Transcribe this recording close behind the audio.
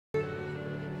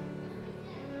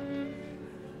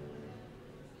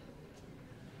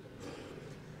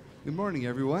Good morning,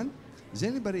 everyone. Is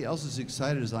anybody else as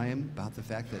excited as I am about the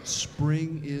fact that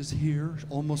spring is here,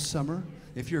 almost summer?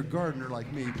 If you're a gardener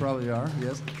like me, you probably are,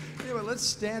 yes. Anyway, let's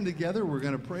stand together. We're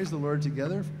going to praise the Lord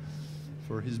together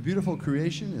for his beautiful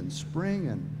creation in spring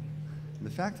and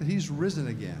the fact that he's risen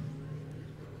again.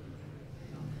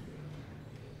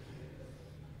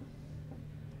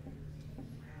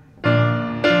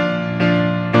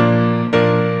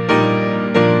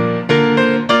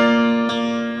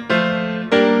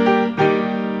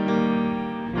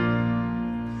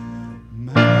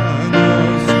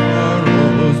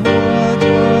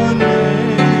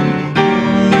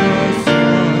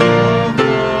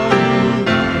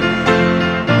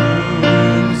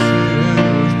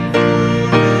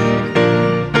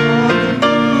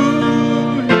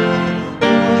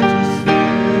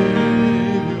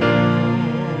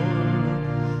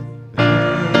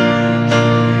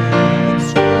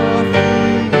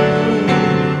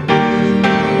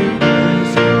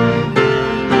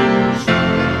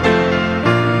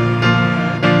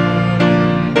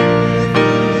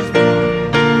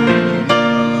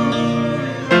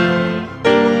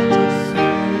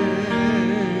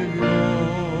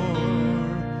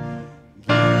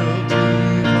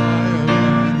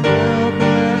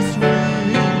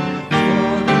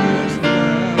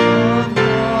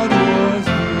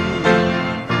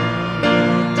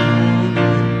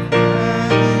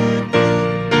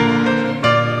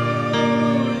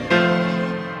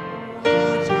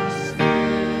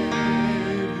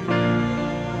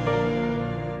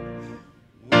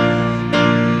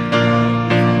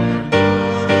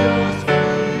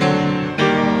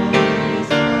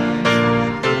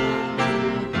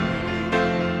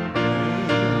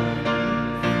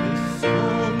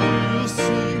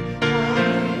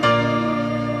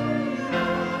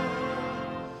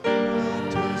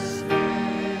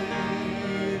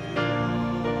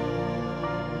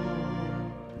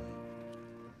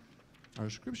 Our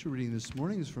scripture reading this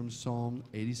morning is from Psalm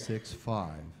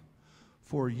 86:5.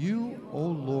 For you, O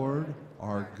Lord,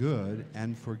 are good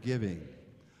and forgiving,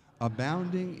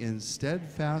 abounding in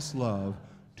steadfast love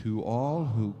to all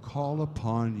who call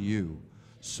upon you.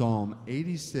 Psalm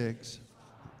 86.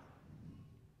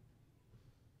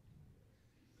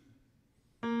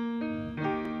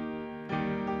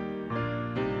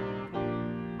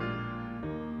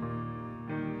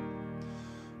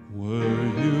 Were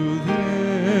you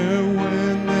there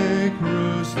when they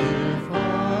crucified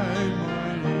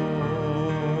my Lord?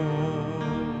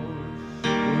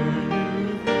 Were you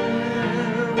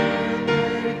there when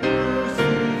they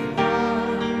crucified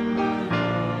my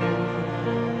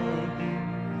Lord?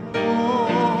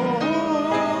 Oh,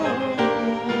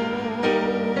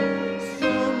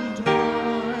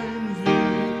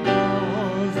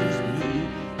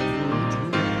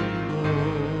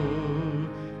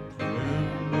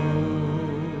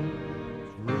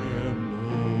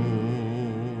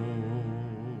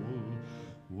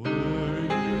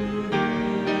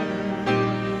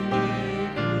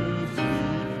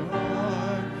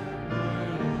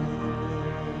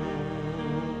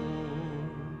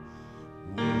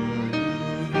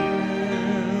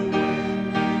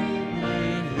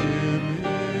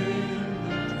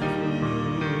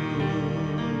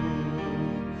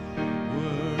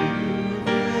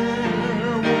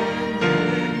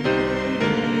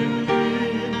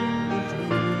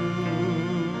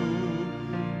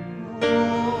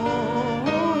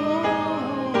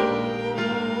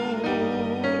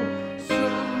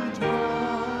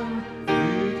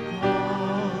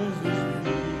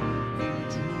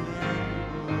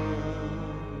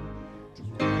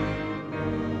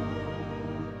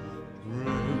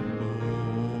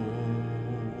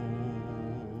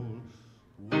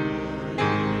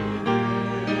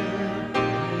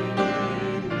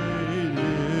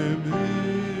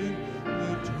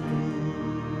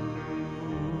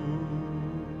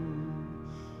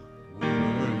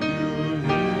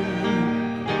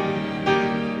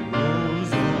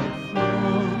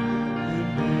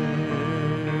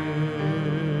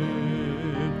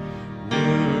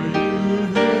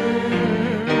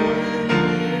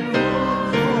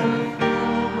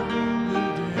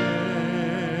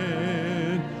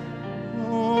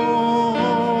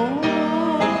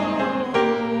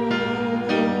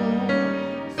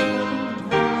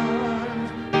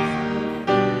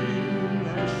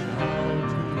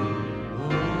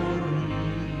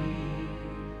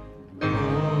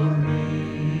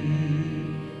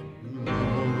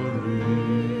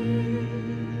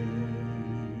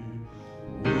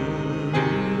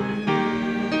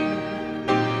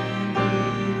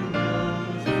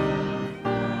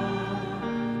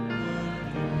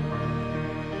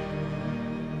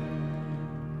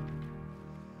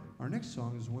 next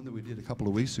song is one that we did a couple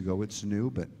of weeks ago. It's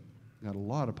new, but got a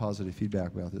lot of positive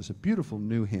feedback about this. A beautiful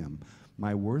new hymn,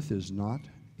 My Worth Is Not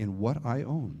in What I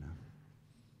Own.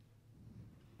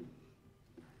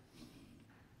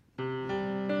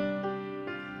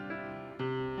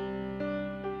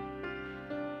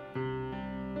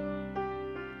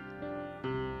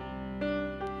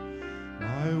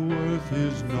 My worth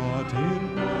is not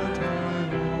in what I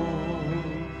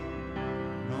own,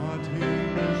 not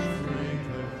in the strength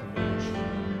of flesh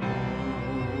and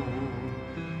bone,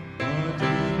 but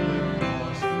in the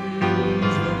costly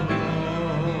wounds of love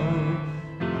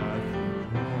at the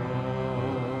cross.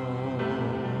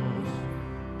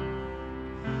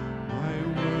 My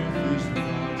worth is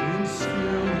not in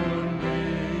skill or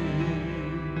name,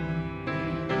 in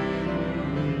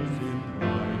labors, in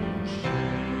pride and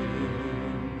shame,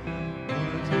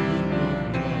 but in the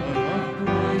blood of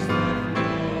Christ that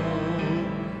flowed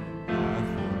at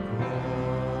the cross.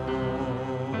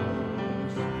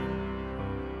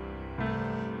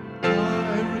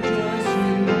 I rejoice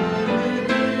in my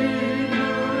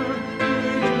Redeemer,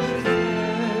 greatest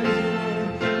treasure,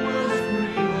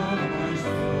 wellspring of my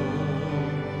soul.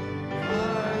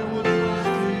 I will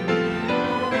trust in Thee,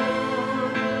 Lord.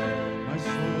 My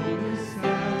soul is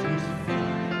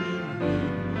satisfied in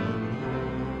Him alone.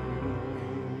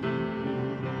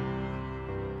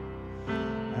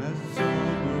 As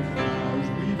summer flowers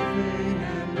we fade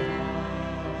and die,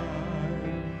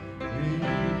 may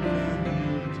youth and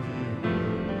beauty abide,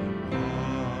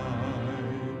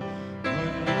 but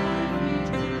life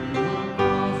eternal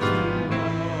comes to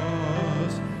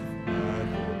us at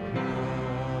the cross.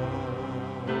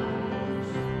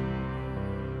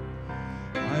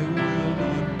 I will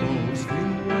not boast in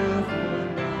wealth or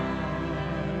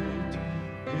might,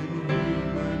 in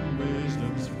human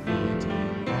wisdom's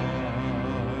fleeting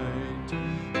light,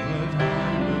 but I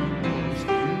will boast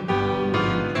in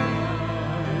knowing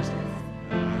Christ at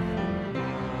the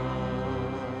cross.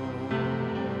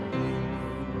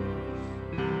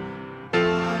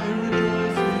 I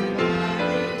rejoice in my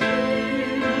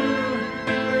Redeemer,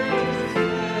 greatest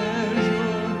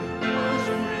treasure,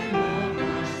 wellspring of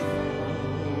my soul.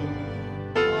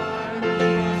 I will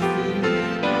trust in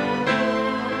Thee, Lord.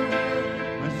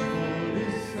 My soul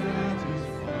is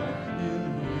satisfied in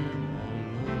Him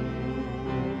alone.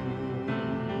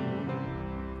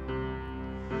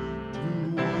 To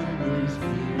wonders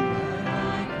few that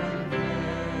I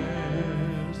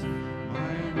confess,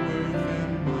 my worth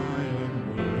and my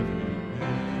unworthiness,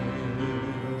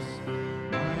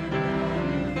 my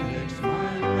value fixed,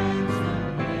 my ransom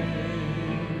paid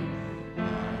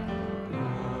at the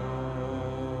cross.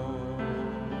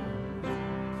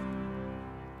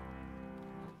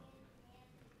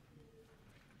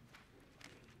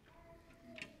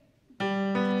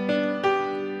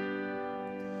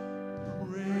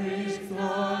 Praise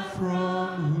God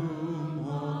from whom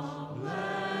all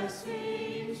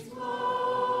blessings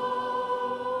flow.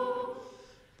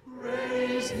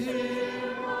 Praise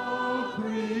Him, all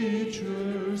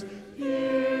creatures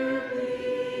here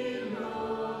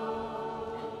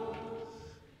below.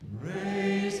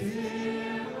 Praise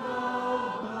Him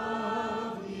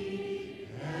above the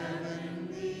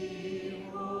heavenly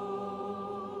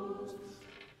host.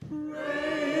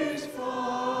 Praise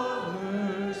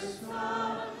Father,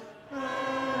 Son,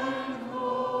 and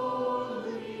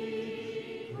Holy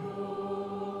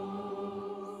Ghost.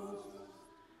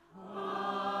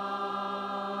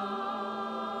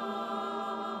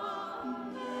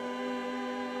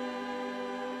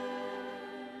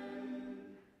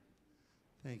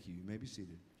 Thank you. You may be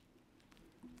seated.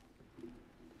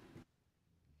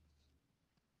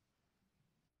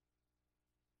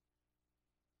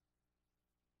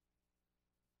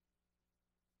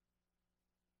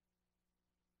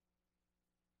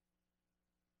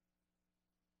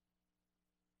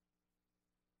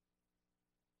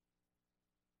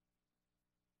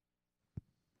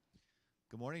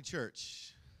 Good morning,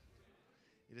 church.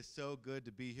 It is so good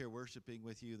to be here worshiping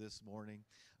with you this morning.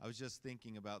 I was just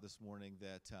thinking about this morning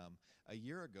that a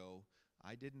year ago,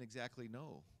 I didn't exactly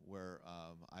know where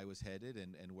I was headed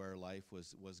and where life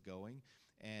was going,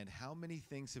 and how many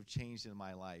things have changed in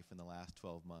my life in the last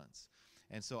 12 months.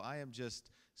 And so I am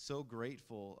just so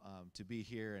grateful to be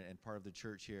here and part of the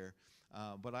church here.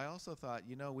 But I also thought,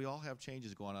 you know, we all have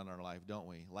changes going on in our life, don't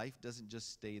we? Life doesn't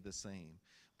just stay the same.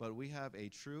 But we have a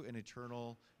true and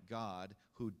eternal God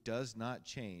who does not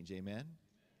change. Amen?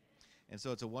 And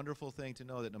so it's a wonderful thing to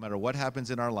know that no matter what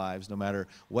happens in our lives, no matter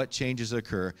what changes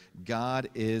occur, God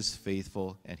is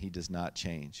faithful and he does not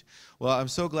change. Well, I'm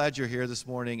so glad you're here this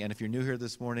morning. And if you're new here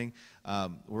this morning,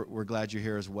 we're glad you're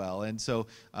here as well. And so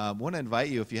I want to invite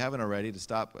you, if you haven't already, to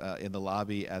stop in the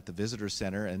lobby at the Visitor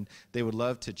Center. And they would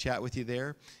love to chat with you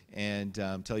there and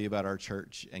tell you about our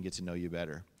church and get to know you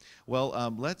better.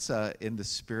 Well, let's, in the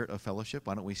spirit of fellowship,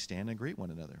 why don't we stand and greet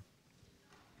one another?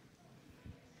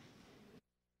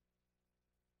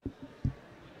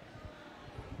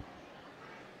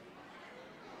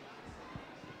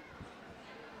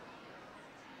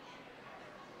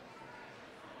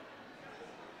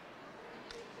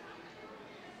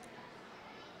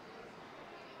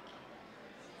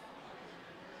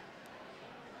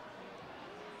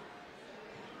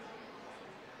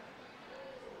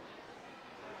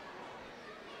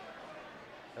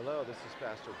 Hello, this is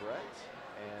Pastor Brett,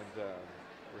 and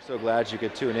we're so glad you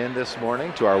could tune in this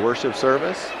morning to our worship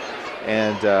service,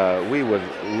 and we would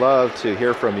love to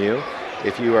hear from you.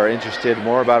 If you are interested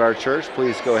more about our church,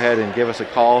 please go ahead and give us a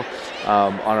call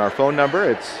on our phone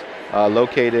number. It's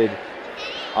located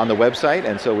on the website,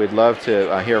 and so we'd love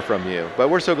to hear from you. But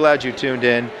we're so glad you tuned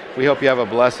in. We hope you have a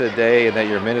blessed day and that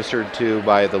you're ministered to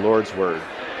by the Lord's Word.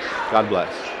 God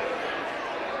bless.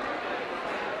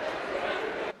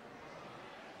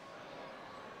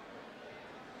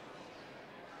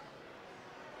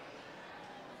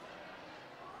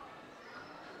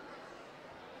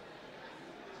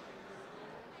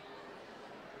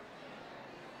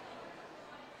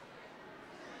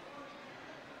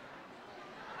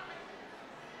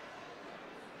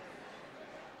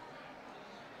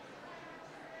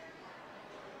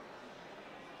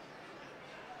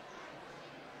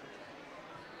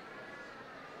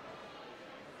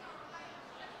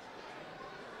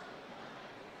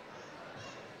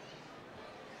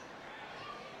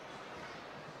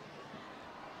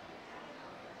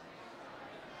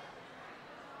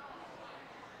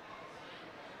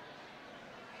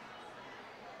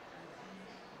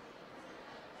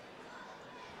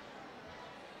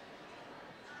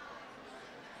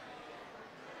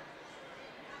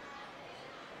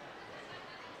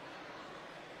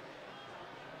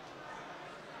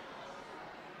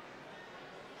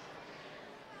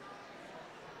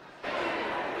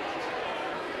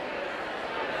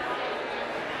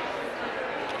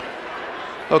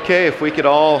 Okay, if we could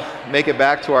all make it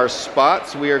back to our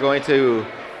spots, we are going to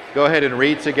go ahead and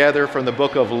read together from the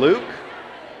book of Luke,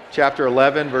 chapter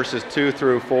 11, verses 2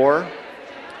 through 4.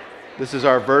 This is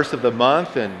our verse of the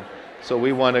month, and so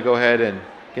we want to go ahead and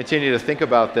continue to think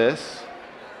about this.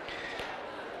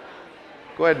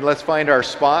 Go ahead and let's find our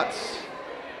spots.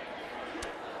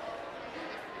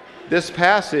 This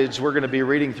passage we're going to be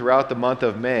reading throughout the month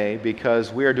of May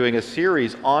because we are doing a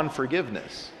series on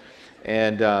forgiveness.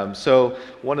 And so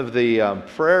one of the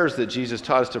prayers that Jesus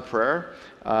taught us to pray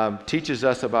teaches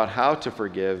us about how to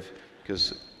forgive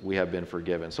because we have been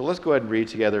forgiven. So let's go ahead and read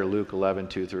together Luke 11,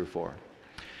 2 through 4.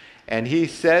 And he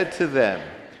said to them,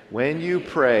 when you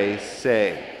pray,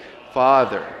 say,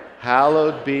 Father,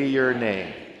 hallowed be your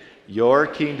name. Your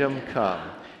kingdom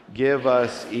come. Give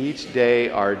us each day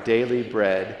our daily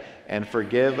bread, and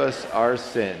forgive us our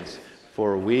sins,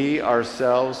 for we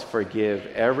ourselves forgive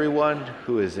everyone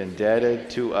who is indebted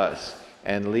to us,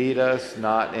 and lead us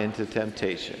not into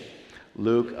temptation.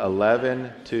 Luke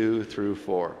 11, 2 through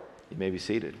 4. You may be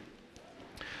seated.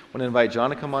 I want to invite John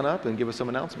to come on up and give us some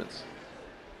announcements.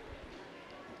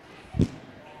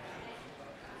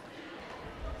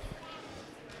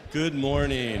 Good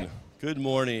morning. Good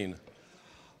morning.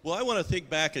 Well, I want to think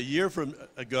back a year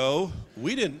ago.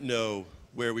 We didn't know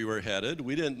where we were headed.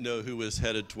 We didn't know who was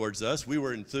headed towards us. We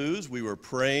were enthused. We were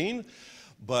praying.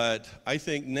 But I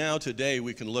think now today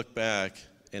we can look back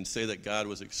and say that God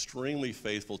was extremely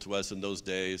faithful to us in those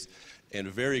days and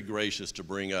very gracious to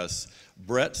bring us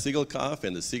Brett Siegalkoff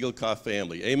and the Siegalkoff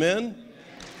family. Amen?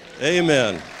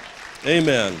 Amen.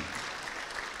 Amen.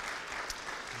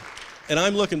 And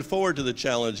I'm looking forward to the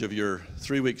challenge of your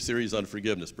 3-week series on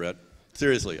forgiveness, Brett.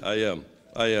 Seriously, I am.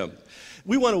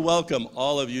 We want to welcome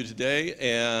all of you today,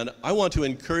 and I want to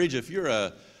encourage, if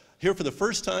you're here for the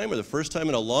first time or the first time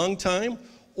in a long time,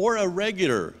 or a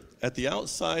regular, at the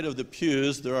outside of the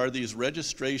pews, there are these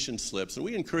registration slips, and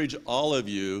we encourage all of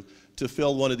you to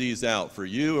fill one of these out for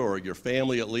you or your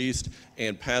family at least,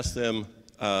 and pass them,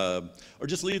 or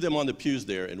just leave them on the pews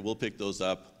there, and we'll pick those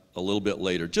up a little bit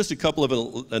later. Just a couple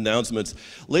of announcements.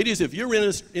 Ladies, if you're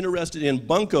interested in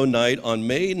Bunko Night on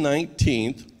May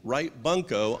 19th, write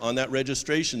Bunko on that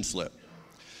registration slip.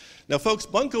 Now, folks,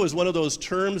 Bunko is one of those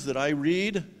terms that I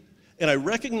read and I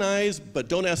recognize, but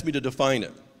don't ask me to define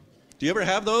it. Do you ever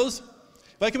have those?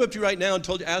 If I come up to you right now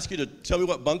and ask you to tell me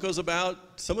what bunco's about,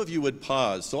 some of you would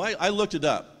pause. So I looked it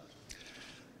up.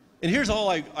 And here's all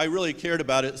I really cared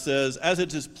about. It says, as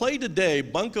it is played today,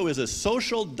 bunco is a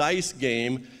social dice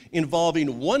game involving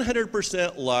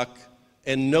 100% luck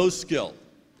and no skill.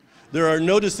 There are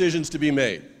no decisions to be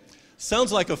made.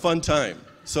 Sounds like a fun time.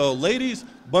 So ladies,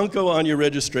 bunco on your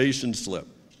registration slip.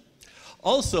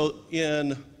 Also,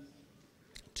 in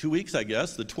 2 weeks, I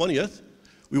guess, the 20th,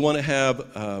 we want to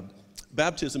have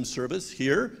baptism service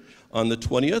here on the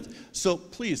 20th. So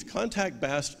please contact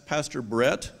Pastor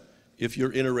Brett if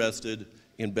you're interested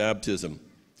in baptism.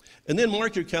 And then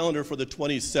mark your calendar for the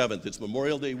 27th. It's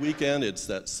Memorial Day weekend. It's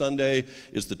that Sunday.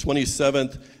 It's the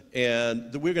 27th.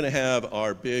 And we're going to have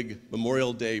our big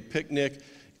Memorial Day picnic.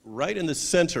 Right in the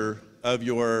center of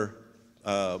your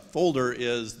folder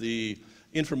is the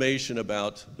information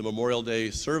about the Memorial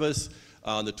Day service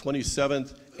on the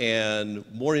 27th, and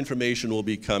more information will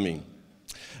be coming.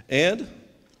 And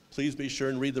please be sure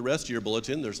and read the rest of your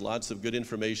bulletin. There's lots of good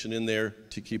information in there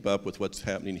to keep up with what's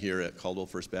happening here at Caldwell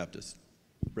First Baptist.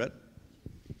 Brett?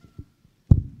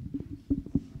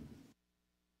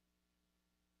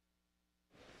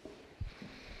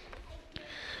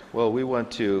 Well, we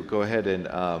want to go ahead and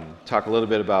talk a little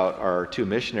bit about our two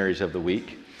missionaries of the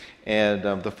week. And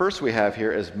the first we have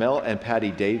here is Mel and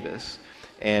Patty Davis.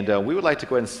 And we would like to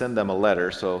go ahead and send them a letter.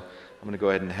 So I'm going to go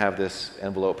ahead and have this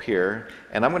envelope here.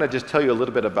 And I'm going to just tell you a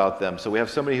little bit about them. So we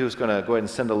have somebody who's going to go ahead and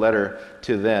send a letter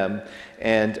to them.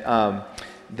 And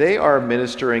they are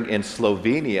ministering in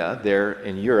Slovenia, there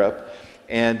in Europe.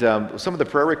 And some of the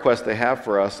prayer requests they have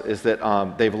for us is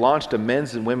that they've launched a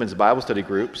men's and women's Bible study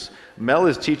groups. Mel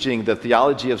is teaching the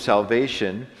theology of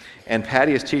salvation, and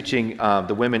Patty is teaching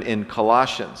the women in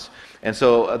Colossians. And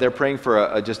so they're praying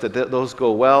for just that those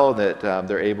go well, that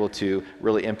they're able to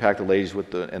really impact the ladies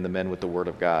and the men with the Word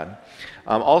of God.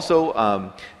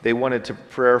 Also, they wanted to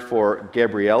pray for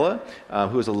Gabriella,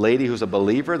 who is a lady who's a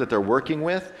believer that they're working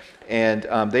with. And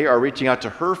they are reaching out to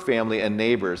her family and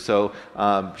neighbors. So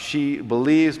she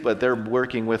believes, but they're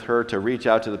working with her to reach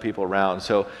out to the people around.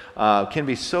 So it can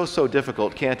be so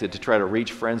difficult, can't it, to try to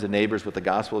reach friends and neighbors with the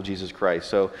gospel of Jesus Christ.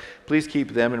 So please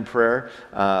keep them in prayer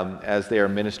as they are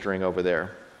ministering over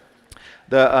there.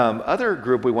 The other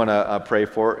group we want to pray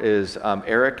for is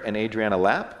Eric and Adriana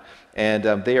Lapp.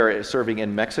 And they are serving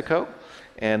in Mexico.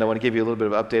 And I want to give you a little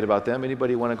bit of update about them.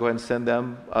 Anybody want to go ahead and send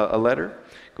them a letter?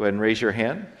 Go ahead and raise your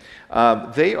hand.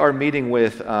 They are meeting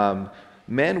with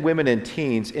men, women, and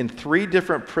teens in 3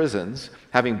 different prisons,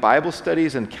 having Bible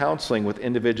studies and counseling with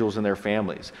individuals and their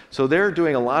families. So they're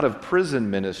doing a lot of prison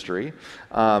ministry,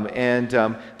 and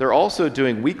they're also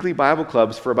doing weekly Bible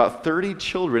clubs for about 30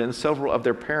 children and several of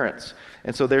their parents.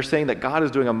 And so they're saying that God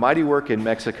is doing a mighty work in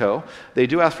Mexico. They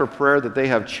do ask for prayer that they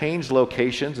have changed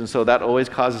locations, and so that always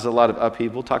causes a lot of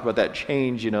upheaval. Talk about that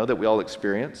change, that we all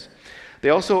experience. They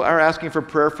also are asking for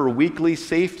prayer for weekly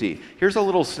safety. Here's a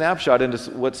little snapshot into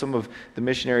what some of the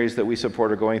missionaries that we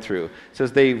support are going through. It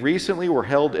says they recently were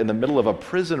held in the middle of a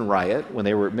prison riot when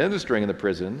they were ministering in the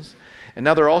prisons, and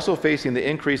now they're also facing the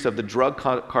increase of the drug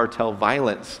cartel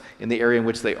violence in the area in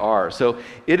which they are. So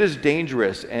it is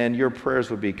dangerous, and your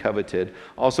prayers would be coveted.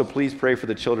 Also, please pray for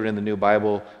the children in the new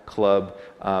Bible club.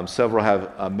 Several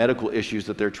have medical issues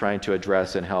that they're trying to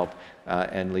address and help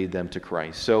and lead them to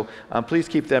Christ. So please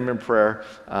keep them in prayer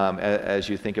as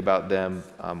you think about them.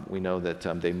 We know that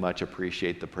they much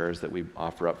appreciate the prayers that we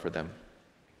offer up for them.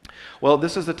 Well,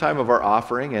 this is the time of our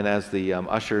offering, and as the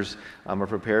ushers are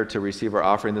prepared to receive our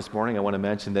offering this morning, I want to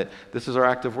mention that this is our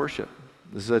act of worship.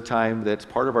 This is a time that's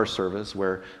part of our service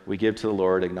where we give to the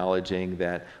Lord, acknowledging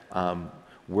that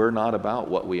we're not about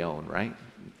what we own, right?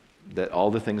 That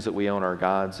all the things that we own are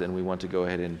God's, and we want to go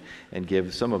ahead and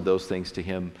give some of those things to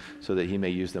Him so that He may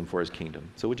use them for His kingdom.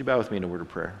 So would you bow with me in a word of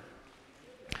prayer?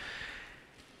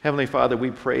 Heavenly Father,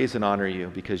 we praise and honor You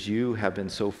because You have been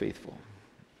so faithful.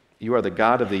 You are the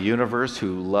God of the universe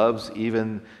who loves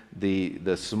even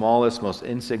the smallest, most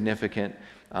insignificant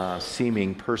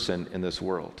seeming person in this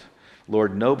world.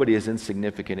 Lord, nobody is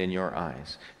insignificant in Your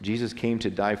eyes. Jesus came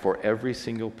to die for every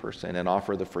single person and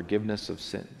offer the forgiveness of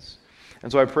sins.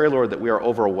 And so I pray, Lord, that we are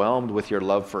overwhelmed with Your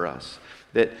love for us,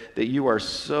 that You are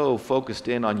so focused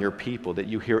in on Your people, that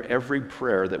You hear every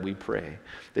prayer that we pray,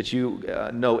 that You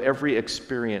know every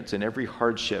experience and every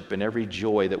hardship and every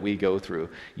joy that we go through.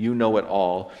 You know it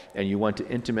all, and You want to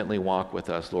intimately walk with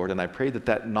us, Lord. And I pray that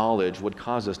that knowledge would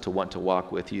cause us to want to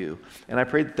walk with You. And I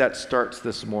pray that that starts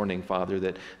this morning, Father,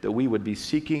 that we would be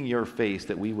seeking Your face,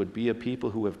 that we would be a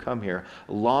people who have come here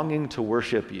longing to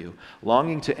worship You,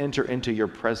 longing to enter into Your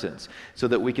presence, so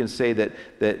that we can say that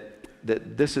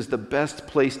that this is the best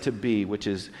place to be, which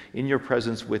is in your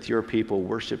presence with your people,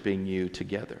 worshiping you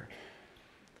together.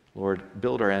 Lord,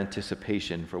 build our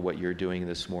anticipation for what you're doing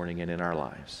this morning and in our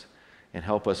lives. And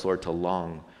help us, Lord, to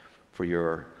long for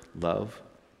your love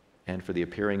and for the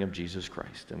appearing of Jesus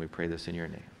Christ. And we pray this in your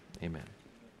name. Amen.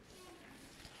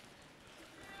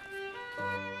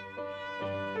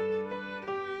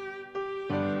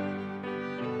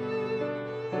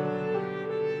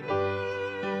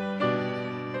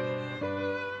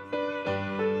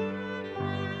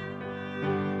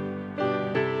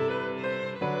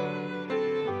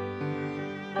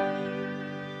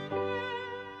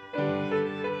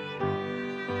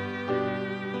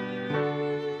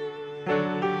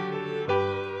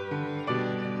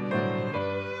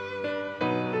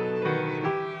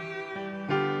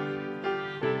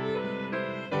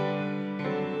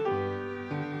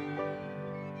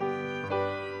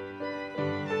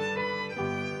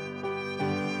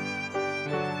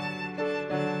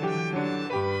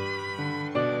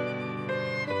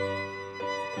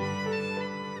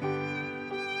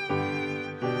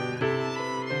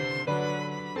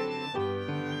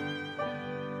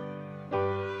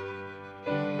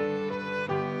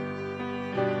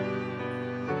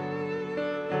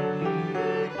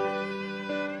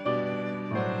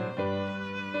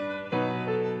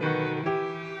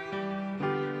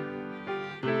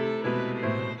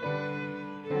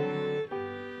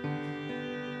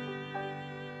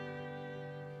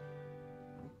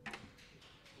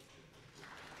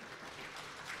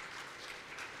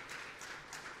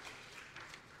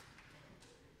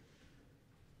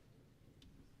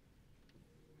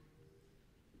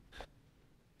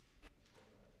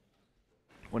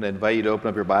 I want to invite you to open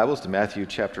up your Bibles to Matthew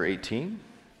chapter 18.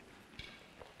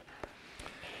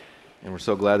 And we're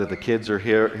so glad that the kids are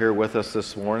here with us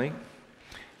this morning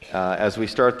as we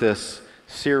start this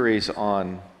series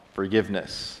on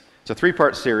forgiveness. It's a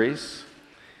three-part series,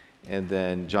 and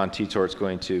then John Titor's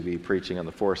going to be preaching on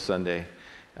the fourth Sunday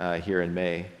here in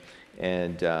May.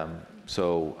 And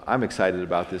so I'm excited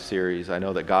about this series. I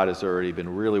know that God has already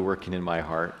been really working in my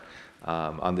heart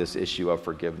on this issue of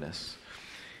forgiveness.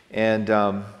 And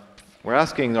we're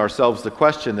asking ourselves the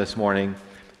question this morning,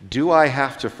 do I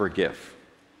have to forgive?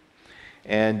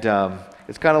 And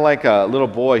it's kind of like a little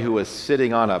boy who was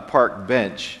sitting on a park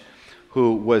bench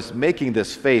who was making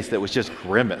this face that was just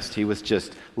grimaced. He was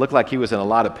just, looked like he was in a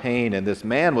lot of pain, and this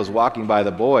man was walking by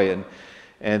the boy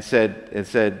and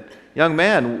said, "Young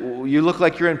man, you look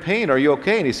like you're in pain. Are you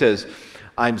okay?" And he says,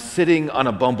 "I'm sitting on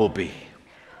a bumblebee."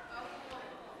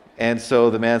 And so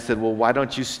the man said, "Well, why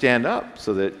don't you stand up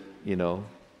so that,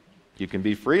 you can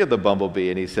be free of the bumblebee?"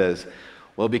 And he says,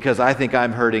 "Well, because I think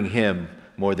I'm hurting him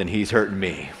more than he's hurting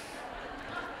me."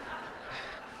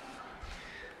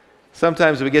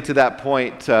 Sometimes we get to that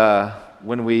point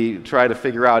when we try to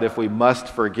figure out if we must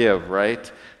forgive,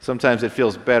 right? Sometimes it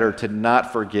feels better to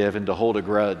not forgive and to hold a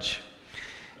grudge.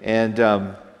 And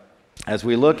as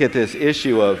we look at this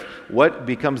issue of what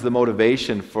becomes the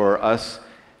motivation for us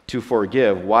to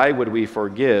forgive, why would we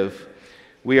forgive?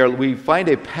 We find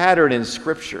a pattern in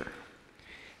Scripture.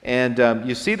 And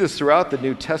you see this throughout the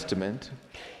New Testament.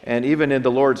 And even in the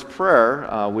Lord's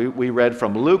Prayer, we read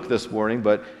from Luke this morning,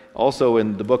 but also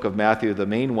in the book of Matthew, the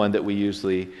main one that we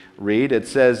usually read, it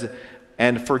says,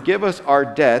 "And forgive us our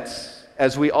debts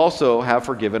as we also have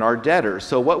forgiven our debtors."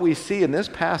 So what we see in this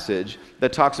passage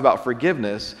that talks about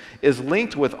forgiveness is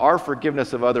linked with our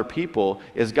forgiveness of other people,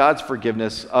 is God's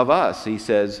forgiveness of us. He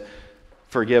says,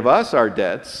 "Forgive us our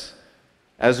debts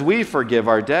as we forgive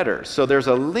our debtors." So there's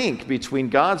a link between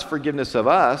God's forgiveness of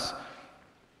us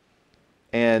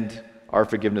and our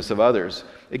forgiveness of others.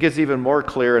 It gets even more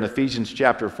clear in Ephesians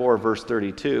chapter 4, verse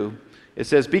 32. It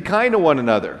says, "Be kind to one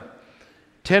another,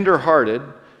 tender-hearted,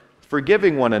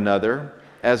 forgiving one another,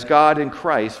 as God in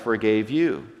Christ forgave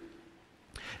you."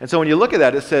 And so when you look at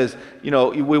that, it says, we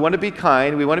want to be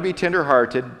kind, we want to be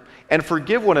tender-hearted, and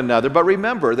forgive one another. But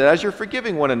remember that as you're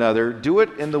forgiving one another, do it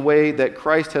in the way that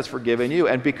Christ has forgiven you,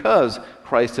 and because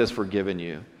Christ has forgiven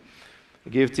you.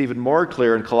 It gets even more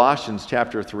clear in Colossians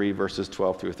chapter 3, verses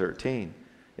 12 through 13.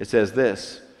 It says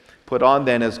this, "Put on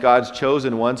then as God's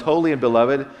chosen ones, holy and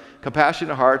beloved,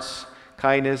 compassionate hearts,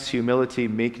 kindness, humility,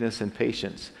 meekness, and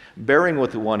patience, bearing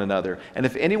with one another. And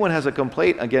if anyone has a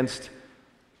complaint against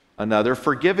another,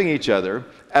 forgiving each other,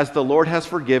 as the Lord has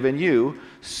forgiven you,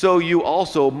 so you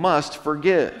also must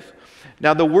forgive."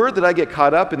 Now, the word that I get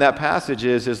caught up in that passage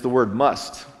is the word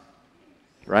must,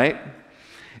 right?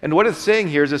 And what it's saying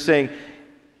here is it's saying,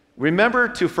 remember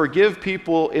to forgive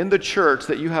people in the church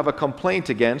that you have a complaint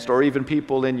against, or even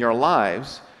people in your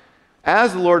lives,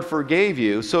 as the Lord forgave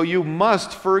you, so you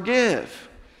must forgive.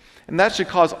 And that should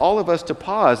cause all of us to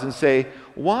pause and say,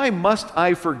 why must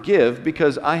I forgive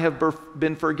because I have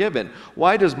been forgiven?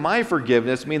 Why does my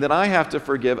forgiveness mean that I have to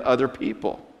forgive other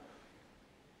people?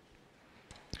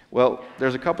 Well,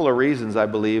 there's a couple of reasons I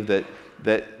believe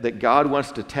that God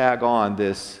wants to tag on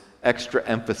this extra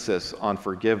emphasis on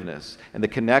forgiveness and the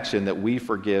connection that we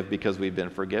forgive because we've been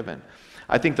forgiven.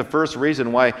 I think the first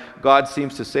reason why God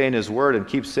seems to say in His Word and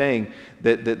keeps saying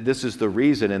that this is the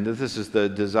reason and that this is the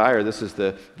desire, this is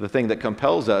the thing that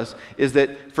compels us, is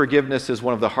that forgiveness is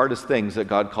one of the hardest things that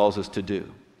God calls us to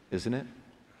do, isn't it?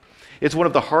 It's one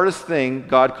of the hardest things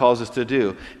God calls us to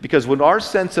do, because when our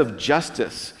sense of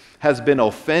justice has been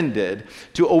offended,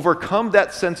 to overcome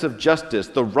that sense of justice,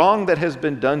 the wrong that has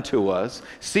been done to us,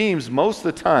 seems most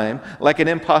of the time like an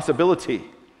impossibility.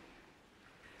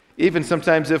 Even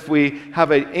sometimes if we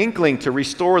have an inkling to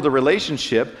restore the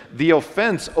relationship, the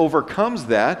offense overcomes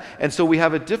that, and so we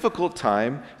have a difficult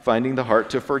time finding the heart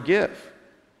to forgive.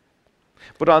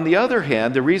 But on the other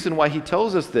hand, the reason why he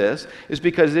tells us this is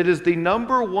because it is the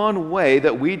number one way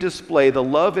that we display the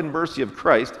love and mercy of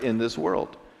Christ in this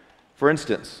world. For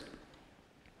instance,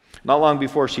 not long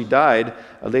before she died,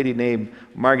 a lady named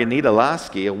Margarita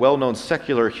Lasky, a well-known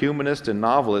secular humanist and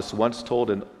novelist, once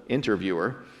told an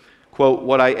interviewer, quote,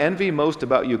 "What I envy most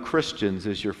about you Christians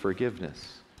is your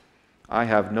forgiveness. I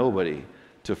have nobody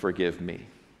to forgive me."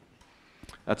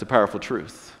 That's a powerful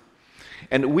truth.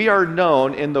 And we are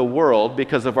known in the world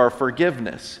because of our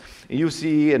forgiveness. You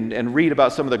see and read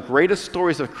about some of the greatest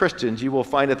stories of Christians, you will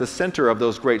find at the center of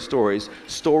those great stories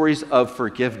of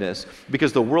forgiveness,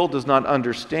 because the world does not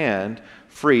understand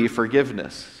free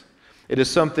forgiveness. It is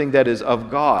something that is of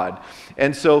God.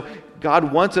 And so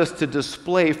God wants us to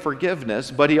display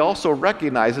forgiveness, but He also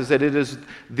recognizes that it is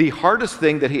the hardest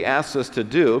thing that He asks us to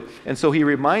do. And so He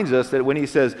reminds us that when He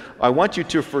says, "I want you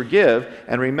to forgive,"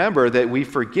 and remember that we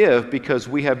forgive because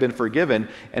we have been forgiven.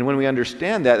 And when we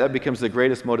understand that, that becomes the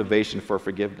greatest motivation for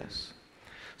forgiveness.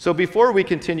 So before we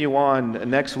continue on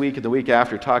next week and the week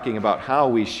after talking about how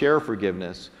we share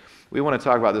forgiveness, we want to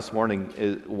talk about this morning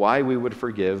is why we would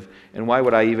forgive, and why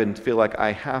would I even feel like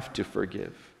I have to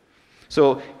forgive.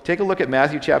 So take a look at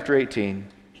Matthew chapter 18.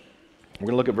 We're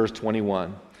going to look at verse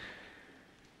 21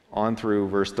 on through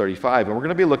verse 35. And we're going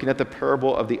to be looking at the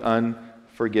parable of the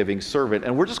unforgiving servant.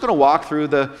 And we're just going to walk through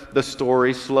the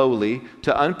story slowly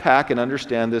to unpack and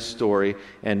understand this story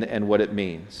and what it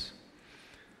means.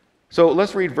 So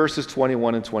let's read verses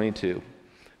 21 and 22.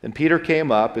 Then Peter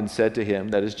came up and said to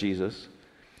him, that is Jesus,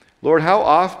 "Lord, how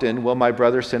often will my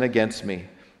brother sin against me,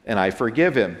 and I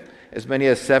forgive him? As many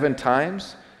as 7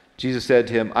 times? Jesus said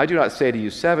to him, "I do not say to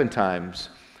you 7 times,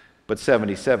 but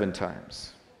 77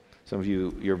 times." Some of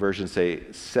you, your versions say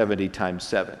 70 times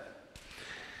 7.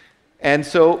 And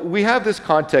so we have this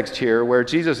context here where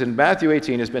Jesus in Matthew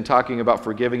 18 has been talking about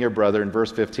forgiving your brother. In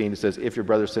verse 15 it says, "If your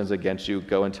brother sins against you,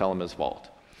 go and tell him his fault."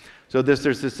 So there's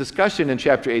this discussion in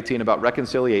chapter 18 about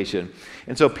reconciliation.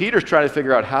 And so Peter's trying to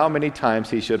figure out how many times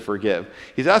he should forgive.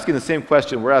 He's asking the same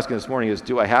question we're asking this morning is,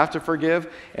 do I have to forgive?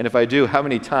 And if I do, how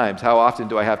many times? How often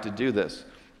do I have to do this?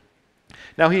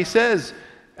 Now he says,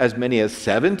 as many as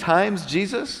 7 times,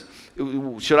 Jesus?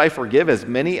 Should I forgive as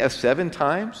many as 7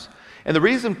 times? And the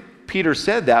reason Peter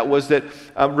said that was that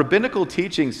rabbinical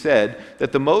teaching said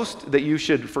that the most that you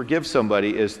should forgive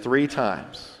somebody is 3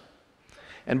 times.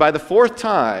 And by the 4th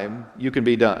time, you can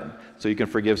be done. So you can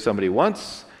forgive somebody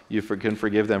once, you can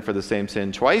forgive them for the same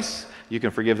sin twice, you can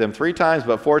forgive them 3 times,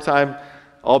 but 4th time,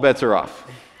 all bets are off.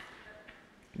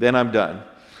 Then I'm done.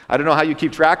 I don't know how you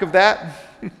keep track of that,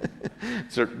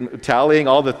 tallying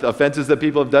all the offenses that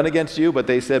people have done against you, but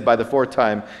they said by the 4th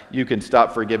time, you can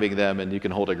stop forgiving them and you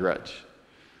can hold a grudge.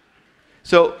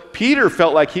 So Peter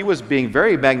felt like he was being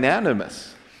very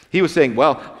magnanimous. He was saying,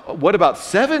 well, what about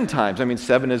 7 times? I mean,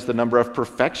 7 is the number of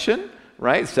perfection,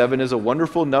 right? 7 is a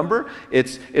wonderful number.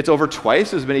 It's over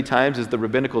twice as many times as the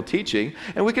rabbinical teaching.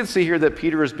 And we can see here that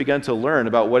Peter has begun to learn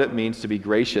about what it means to be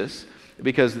gracious,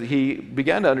 because he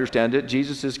began to understand that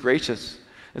Jesus is gracious.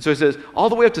 And so he says, all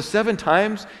the way up to 7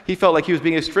 times, he felt like he was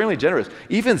being extremely generous.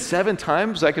 Even 7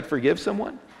 times I could forgive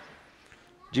someone?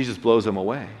 Jesus blows him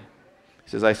away. He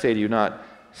says, I say to you, not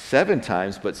 7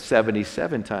 times, but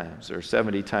 77 times, or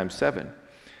 70 times 7.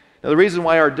 Now, the reason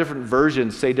why our different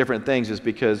versions say different things is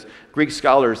because Greek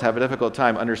scholars have a difficult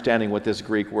time understanding what this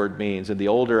Greek word means. And the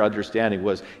older understanding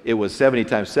was it was 70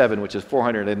 times 7, which is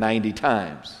 490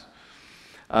 times.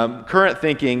 Current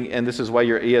thinking, and this is why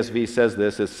your ESV says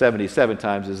this, is 77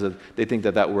 times, is that they think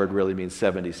that word really means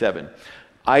 77.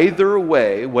 Either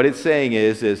way, what it's saying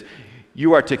is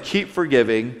you are to keep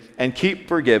forgiving and keep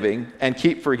forgiving and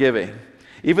keep forgiving.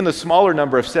 Even the smaller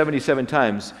number of 77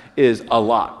 times is a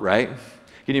lot, right?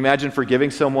 Can you imagine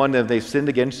forgiving someone if they've sinned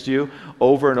against you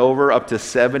over and over, up to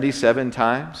 77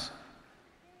 times?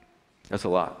 That's a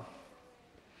lot.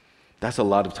 That's a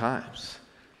lot of times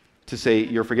to say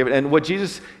you're forgiven. And what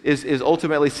Jesus is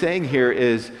ultimately saying here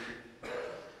is,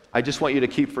 I just want you to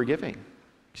keep forgiving.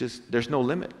 There's no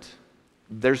limit.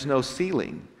 There's no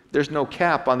ceiling. There's no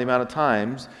cap on the amount of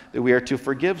times that we are to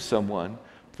forgive someone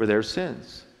for their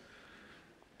sins.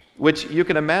 Which you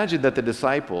can imagine that the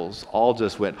disciples all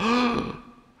just went, oh,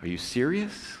 are you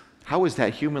serious? How is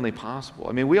that humanly possible?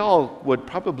 I mean, we all would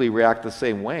probably react the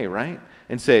same way, right?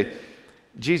 And say,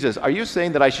 Jesus, are you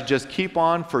saying that I should just keep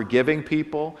on forgiving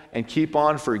people and keep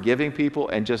on forgiving people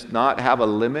and just not have a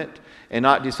limit and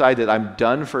not decide that I'm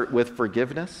done with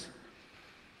forgiveness?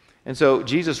 And so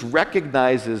Jesus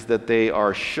recognizes that they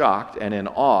are shocked and in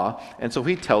awe, and so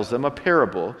he tells them a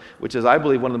parable, which is, I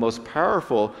believe, one of the most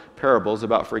powerful parables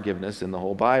about forgiveness in the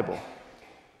whole Bible.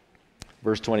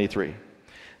 Verse 23.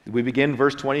 We begin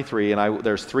verse 23, and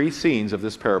there's 3 scenes of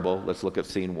this parable. Let's look at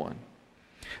scene 1.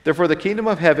 Therefore, the kingdom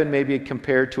of heaven may be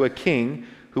compared to a king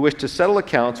who wished to settle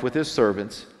accounts with his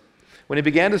servants. When he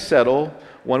began to settle,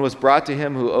 one was brought to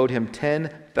him who owed him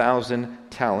 10,000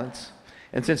 talents.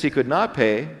 And since he could not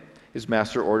pay, his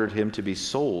master ordered him to be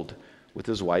sold with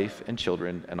his wife and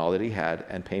children and all that he had,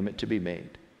 and payment to be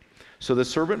made. So the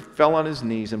servant fell on his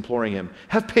knees, imploring him,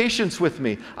 have patience with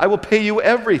me, I will pay you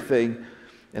everything.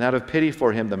 And out of pity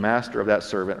for him, the master of that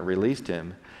servant released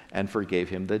him and forgave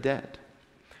him the debt.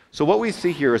 So what we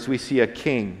see here is we see a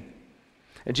king.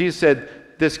 And Jesus said,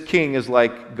 this king is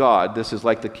like God. This is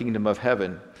like the kingdom of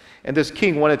heaven. And this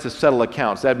king wanted to settle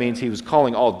accounts. That means he was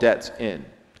calling all debts in.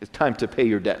 It's time to pay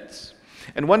your debts.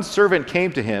 And one servant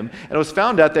came to him, and it was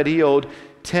found out that he owed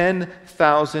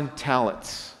 10,000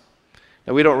 talents.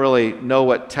 Now, we don't really know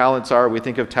what talents are. We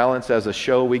think of talents as a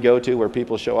show we go to where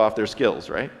people show off their skills,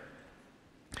 right?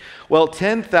 Well,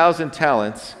 10,000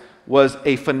 talents was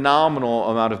a phenomenal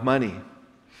amount of money.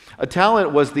 A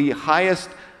talent was the highest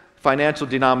financial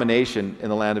denomination in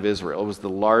the land of Israel. It was the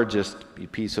largest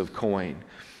piece of coin,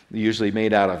 usually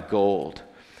made out of gold.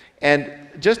 And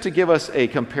just to give us a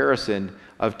comparison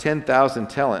of 10,000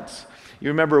 talents, you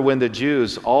remember when the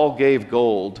Jews all gave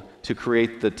gold to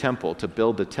create the temple, to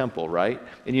build the temple, right?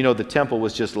 And you know the temple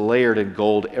was just layered in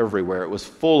gold everywhere. It was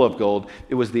full of gold.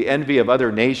 It was the envy of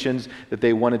other nations that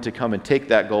they wanted to come and take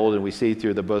that gold, and we see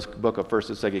through the book of 1st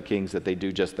and 2nd Kings that they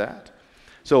do just that.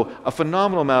 So a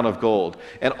phenomenal amount of gold.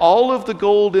 And all of the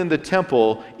gold in the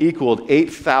temple equaled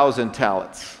 8,000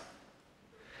 talents.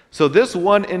 So this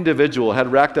one individual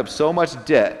had racked up so much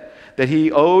debt that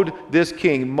he owed this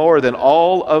king more than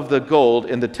all of the gold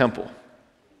in the temple.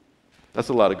 That's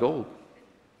a lot of gold.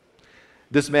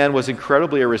 This man was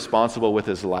incredibly irresponsible with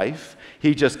his life.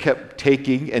 He just kept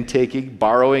taking and taking,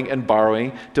 borrowing and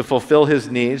borrowing to fulfill his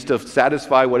needs, to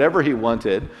satisfy whatever he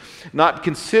wanted, not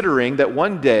considering that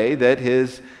one day that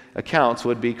his accounts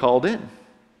would be called in.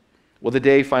 Well, the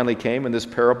day finally came in this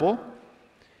parable,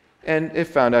 and it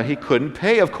found out he couldn't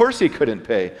pay. Of course he couldn't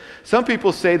pay. Some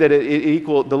people say that it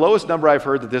equaled, the lowest number I've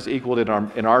heard that this equaled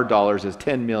in our dollars is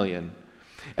 10 million.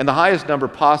 And the highest number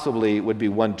possibly would be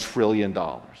 $1 trillion.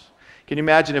 Can you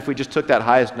imagine if we just took that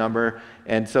highest number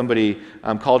and somebody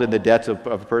called in the debts of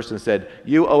a person and said,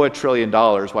 you owe $1 trillion,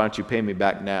 why don't you pay me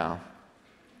back now?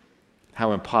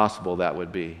 How impossible that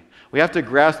would be. We have to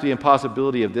grasp the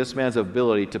impossibility of this man's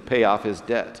ability to pay off his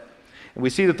debt. And we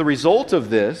see that the result of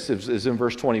this is in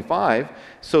verse 25.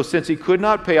 So since he could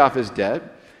not pay off his debt,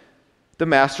 the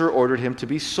master ordered him to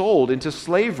be sold into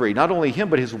slavery. Not only him,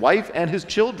 but his wife and his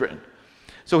children.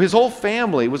 So his whole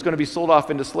family was going to be sold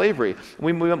off into slavery.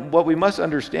 What we must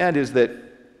understand is that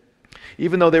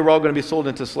even though they were all going to be sold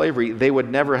into slavery, they would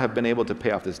never have been able to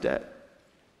pay off this debt.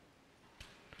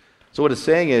 So what it's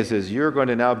saying is you're going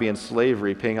to now be in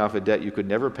slavery paying off a debt you could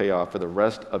never pay off for the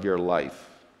rest of your life.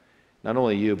 Not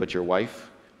only you, but your wife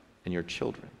and your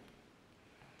children.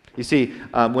 You see,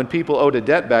 when people owed a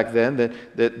debt back then,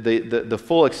 the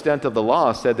full extent of the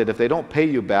law said that if they don't pay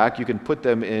you back, you can put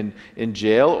them in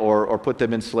jail or put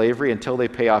them in slavery until they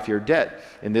pay off your debt.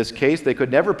 In this case, they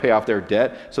could never pay off their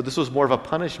debt, so this was more of a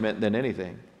punishment than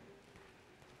anything.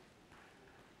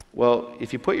 Well,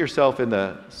 if you put yourself in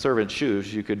the servant's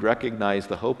shoes, you could recognize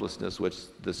the hopelessness which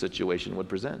the situation would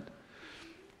present.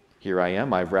 Here I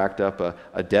am, I've racked up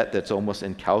a debt that's almost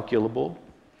incalculable.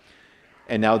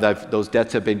 And now that those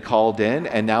debts have been called in,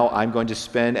 and now I'm going to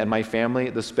spend, and my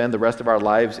family, to spend the rest of our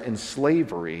lives in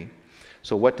slavery.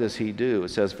 So what does he do? It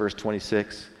says, verse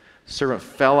 26, the servant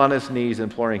fell on his knees,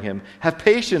 imploring him, have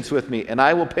patience with me, and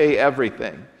I will pay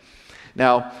everything.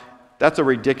 Now, that's a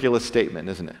ridiculous statement,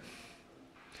 isn't it?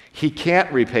 He can't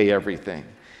repay everything.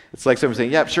 It's like someone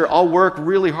saying, yeah, sure, I'll work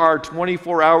really hard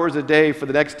 24 hours a day for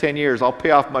the next 10 years. I'll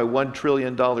pay off my $1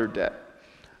 trillion debt.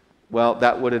 Well,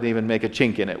 that wouldn't even make a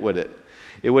chink in it, would it?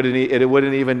 It wouldn't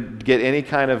even get any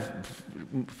kind of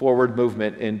forward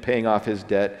movement in paying off his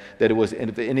debt that it was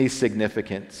of any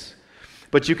significance.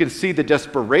 But you can see the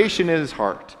desperation in his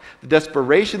heart, the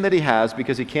desperation that he has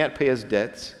because he can't pay his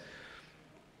debts.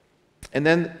 And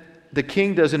then the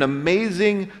king does an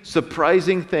amazing,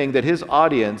 surprising thing that his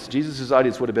audience, Jesus'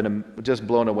 audience, would have been just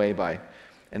blown away by.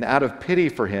 And out of pity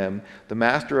for him, the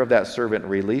master of that servant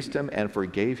released him and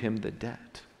forgave him the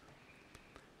debt.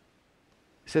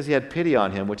 He says he had pity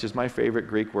on him, which is my favorite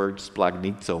Greek word,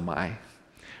 splagnizomai,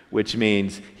 which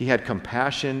means he had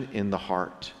compassion in the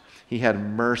heart. He had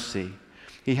mercy.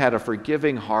 He had a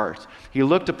forgiving heart. He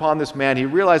looked upon this man. He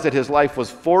realized that his life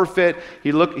was forfeit.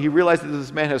 He realized that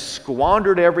this man has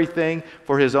squandered everything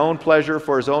for his own pleasure,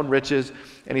 for his own riches.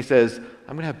 And he says,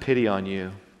 I'm going to have pity on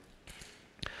you.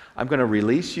 I'm going to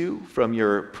release you from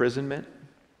your imprisonment,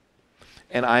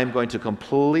 and I am going to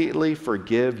completely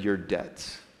forgive your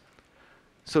debts.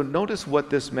 So notice what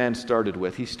this man started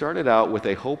with. He started out with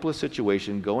a hopeless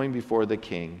situation going before the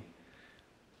king,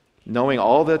 knowing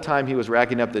all the time he was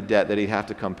racking up the debt that he'd have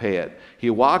to come pay it. He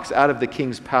walks out of the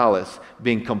king's palace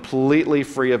being completely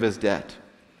free of his debt.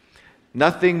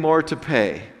 Nothing more to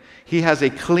pay. He has a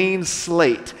clean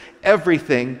slate.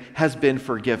 Everything has been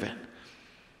forgiven.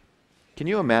 Can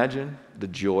you imagine the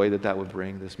joy that that would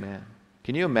bring this man?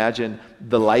 Can you imagine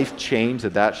the life change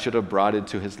that that should have brought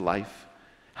into his life?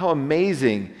 How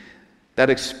amazing that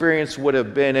experience would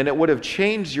have been, and it would have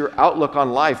changed your outlook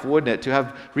on life, wouldn't it, to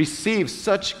have received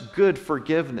such good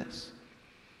forgiveness.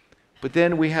 But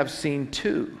then we have scene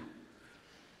 2,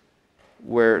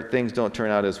 where things don't turn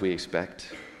out as we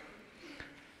expect.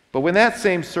 But when that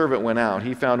same servant went out,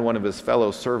 he found one of his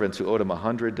fellow servants who owed him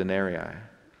 100 denarii.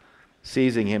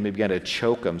 Seizing him, he began to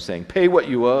choke him, saying, "Pay what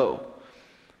you owe."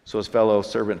 So his fellow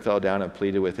servant fell down and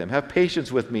pleaded with him, "Have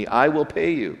patience with me, I will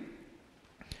pay you."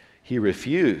 He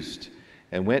refused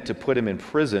and went to put him in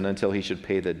prison until he should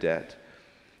pay the debt.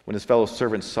 When his fellow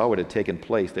servants saw what had taken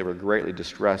place, they were greatly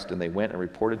distressed, and they went and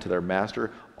reported to their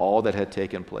master all that had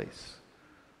taken place.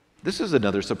 This is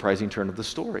another surprising turn of the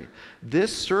story.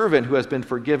 This servant who has been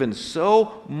forgiven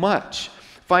so much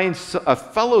finds a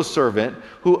fellow servant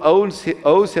who owes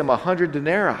him 100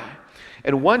 denarii.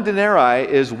 And 1 denarii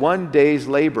is 1 day's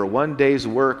labor, 1 day's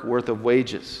work worth of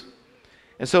wages.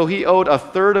 And so he owed a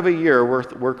third of a year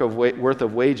worth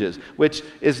of wages, which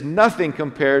is nothing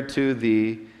compared to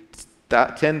the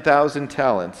 10,000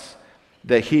 talents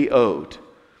that he owed.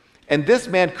 And this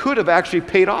man could have actually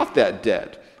paid off that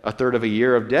debt. A third of a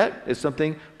year of debt is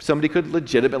something somebody could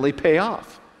legitimately pay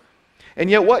off. And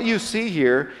yet what you see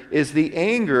here is the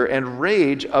anger and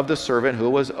rage of the servant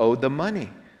who was owed the money.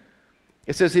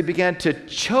 It says he began to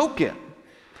choke him.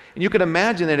 And you can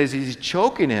imagine that as he's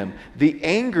choking him, the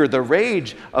anger, the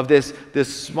rage of this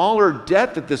smaller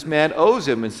debt that this man owes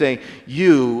him, and saying,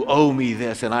 "You owe me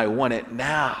this and I want it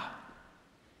now."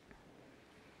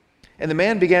 And the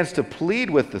man begins to plead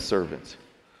with the servant.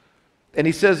 And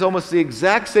he says almost the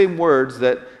exact same words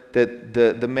that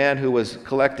the man who was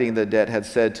collecting the debt had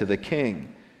said to the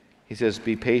king. He says,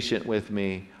 "Be patient with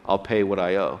me, I'll pay what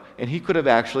I owe." And he could have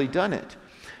actually done it.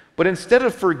 But instead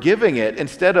of forgiving it,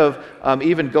 instead of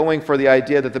even going for the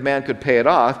idea that the man could pay it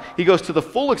off, he goes to the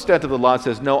full extent of the law and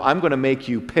says, "No, I'm going to make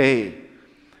you pay."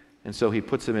 And so he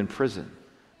puts him in prison,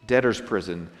 debtor's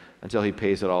prison, until he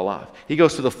pays it all off. He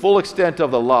goes to the full extent of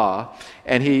the law,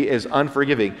 and he is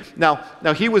unforgiving. Now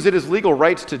he was in his legal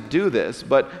rights to do this,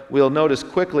 but we'll notice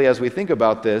quickly as we think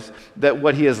about this that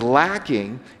what he is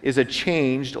lacking is a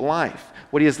changed life.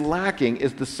 What he is lacking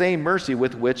is the same mercy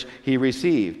with which he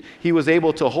received. He was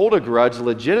able to hold a grudge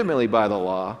legitimately by the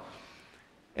law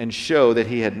and show that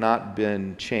he had not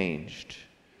been changed,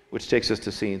 which takes us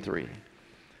to scene 3.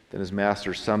 Then his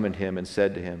master summoned him and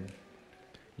said to him,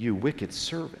 "You wicked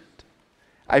servant,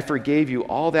 I forgave you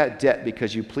all that debt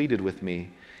because you pleaded with me.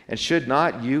 And should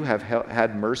not you have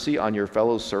had mercy on your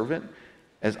fellow servant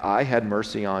as I had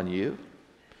mercy on you?"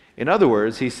 In other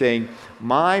words, he's saying,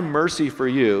 my mercy for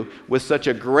you with such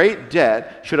a great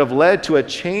debt should have led to a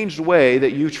changed way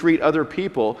that you treat other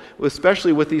people,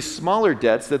 especially with these smaller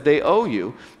debts that they owe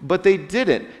you, but they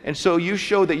didn't. And so you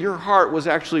show that your heart was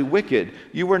actually wicked.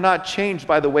 You were not changed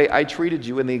by the way I treated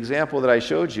you in the example that I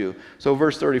showed you. So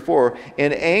verse 34,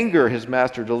 in anger his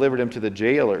master delivered him to the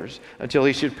jailers until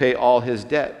he should pay all his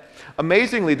debt.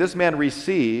 Amazingly, this man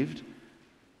received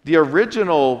the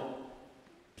original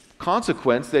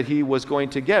consequence that he was going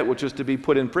to get, which was to be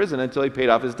put in prison until he paid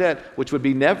off his debt, which would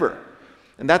be never.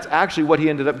 And that's actually what he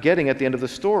ended up getting at the end of the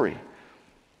story.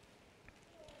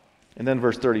 And then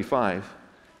verse 35,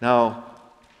 now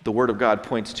the word of God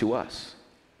points to us.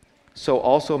 So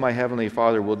also my heavenly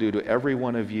Father will do to every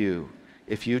one of you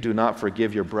if you do not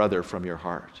forgive your brother from your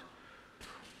heart.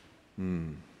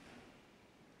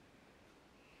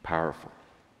 Powerful.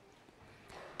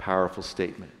 Powerful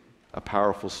statement. A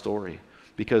powerful story.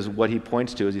 Because what he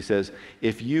points to is he says,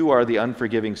 if you are the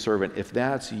unforgiving servant, if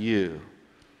that's you,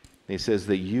 he says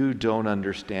that you don't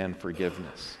understand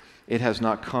forgiveness. It has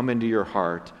not come into your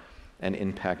heart and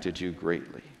impacted you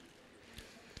greatly.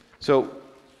 So,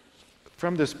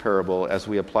 from this parable, as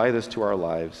we apply this to our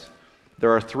lives,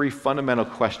 there are three fundamental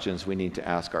questions we need to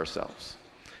ask ourselves.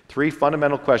 Three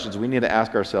fundamental questions we need to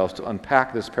ask ourselves to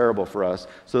unpack this parable for us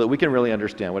so that we can really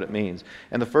understand what it means.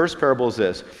 And the first parable is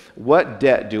this: what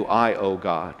debt do I owe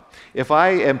God? If I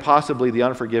am possibly the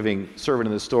unforgiving servant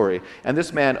in this story, and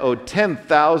this man owed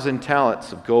 10,000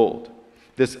 talents of gold,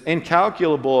 this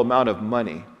incalculable amount of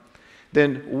money,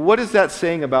 then what is that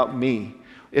saying about me?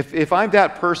 If I'm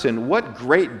that person, what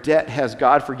great debt has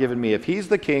God forgiven me? If he's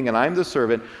the king and I'm the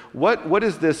servant, what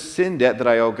is this sin debt that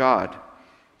I owe God?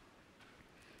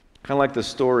 Kind of like the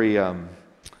story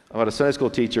about a Sunday school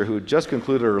teacher who just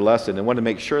concluded her lesson and wanted to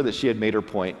make sure that she had made her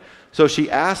point. So she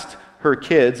asked her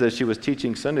kids as she was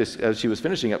teaching as she was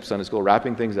finishing up Sunday school,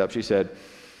 wrapping things up, she said,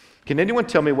 "Can anyone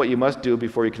tell me what you must do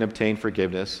before you can obtain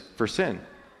forgiveness for sin?"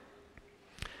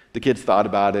 The kids thought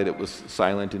about it. It was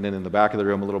silent. And then in the back of the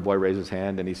room, a little boy raised his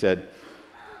hand and he said,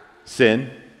 "Sin."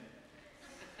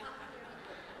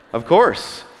 Of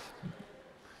course.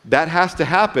 That has to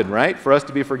happen, right? For us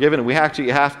to be forgiven, we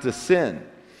actually have to sin.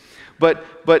 But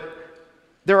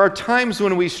there are times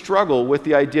when we struggle with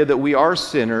the idea that we are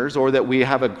sinners or that we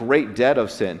have a great debt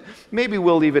of sin. Maybe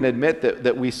we'll even admit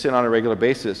that we sin on a regular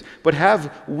basis. But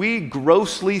have we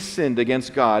grossly sinned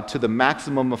against God to the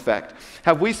maximum effect?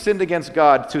 Have we sinned against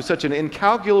God to such an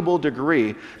incalculable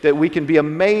degree that we can be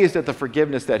amazed at the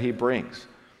forgiveness that he brings?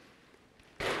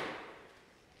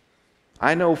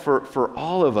 I know for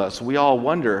all of us, we all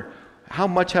wonder, how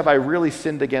much have I really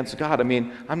sinned against God? I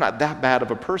mean, I'm not that bad of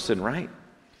a person, right?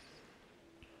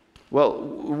 Well,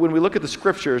 when we look at the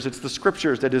Scriptures, it's the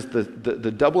Scriptures that is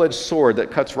the double-edged sword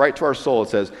that cuts right to our soul. It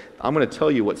says, I'm going to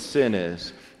tell you what sin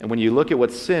is. And when you look at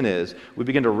what sin is, we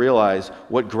begin to realize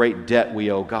what great debt we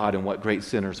owe God and what great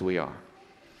sinners we are.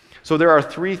 So there are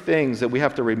three things that we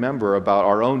have to remember about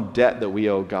our own debt that we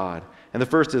owe God. And the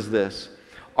first is this: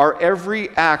 our every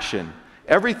action,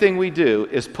 everything we do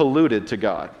is polluted to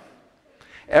God.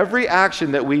 Every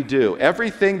action that we do,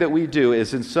 everything that we do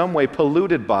is in some way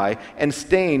polluted by and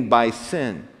stained by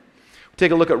sin.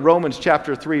 Take a look at Romans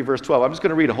chapter 3, verse 12. I'm just going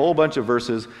to read a whole bunch of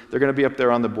verses. They're going to be up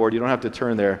there on the board. You don't have to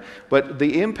turn there. But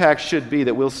the impact should be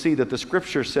that we'll see that the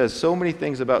Scripture says so many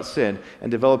things about sin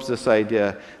and develops this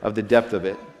idea of the depth of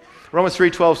it. Romans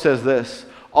 3:12 says this: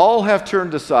 all have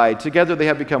turned aside. Together they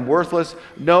have become worthless.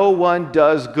 No one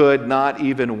does good, not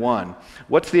even one.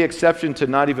 What's the exception to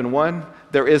not even one?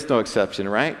 There is no exception,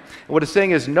 right? And what it's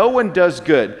saying is no one does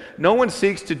good. No one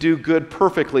seeks to do good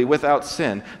perfectly without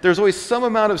sin. There's always some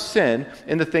amount of sin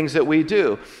in the things that we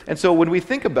do. And so when we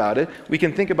think about it, we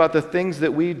can think about the things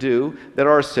that we do that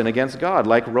are sin against God,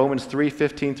 like Romans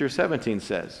 3:15 through 17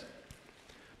 says.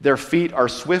 Their feet are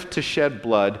swift to shed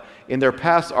blood. In their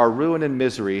paths are ruin and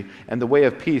misery, and the way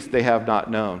of peace they have not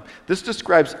known. This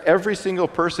describes every single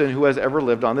person who has ever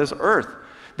lived on this earth.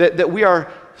 That we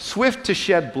are swift to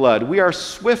shed blood. We are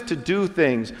swift to do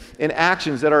things in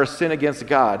actions that are a sin against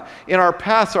God. In our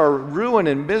paths are ruin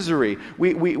and misery.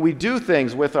 We do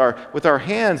things with our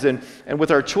hands and with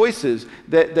our choices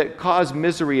that cause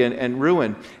misery and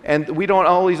ruin. And we don't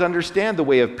always understand the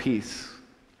way of peace.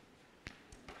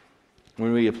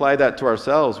 When we apply that to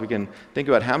ourselves, we can think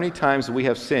about how many times we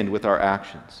have sinned with our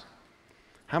actions.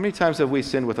 How many times have we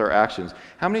sinned with our actions?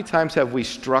 How many times have we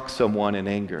struck someone in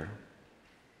anger?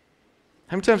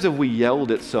 How many times have we yelled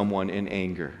at someone in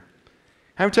anger?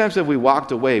 How many times have we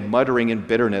walked away muttering in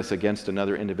bitterness against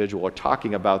another individual or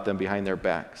talking about them behind their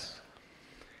backs?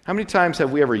 How many times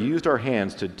have we ever used our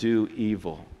hands to do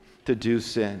evil, to do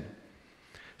sin?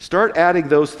 Start adding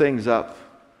those things up.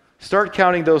 Start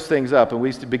counting those things up, and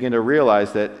we begin to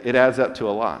realize that it adds up to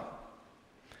a lot.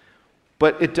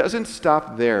 But it doesn't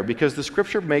stop there, because the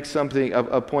Scripture makes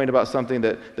a point about something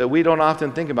that we don't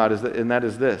often think about, and that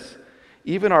is this: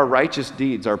 even our righteous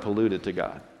deeds are polluted to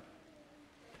God.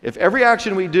 If every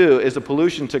action we do is a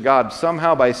pollution to God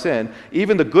somehow by sin,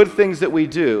 even the good things that we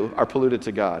do are polluted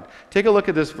to God. Take a look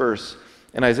at this verse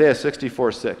in Isaiah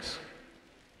 64:6.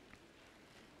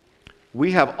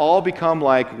 We have all become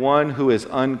like one who is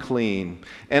unclean,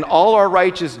 and all our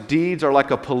righteous deeds are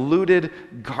like a polluted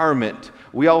garment.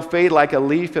 We all fade like a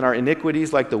leaf, and our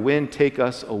iniquities like the wind take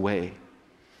us away.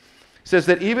 It says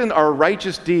that even our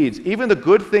righteous deeds, even the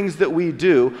good things that we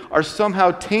do, are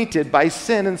somehow tainted by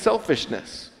sin and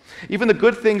selfishness. Even the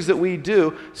good things that we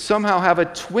do somehow have a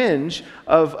twinge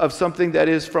of something that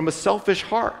is from a selfish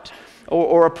heart,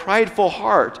 or a prideful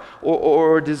heart,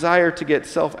 or a desire to get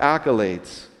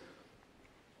self-accolades.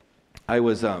 I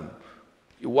was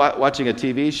watching a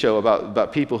TV show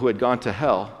about people who had gone to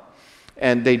hell,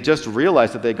 and they just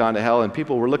realized that they'd gone to hell, and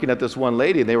people were looking at this one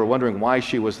lady, and they were wondering why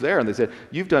she was there, and they said,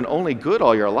 "You've done only good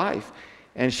all your life."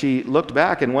 And she looked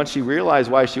back, and once she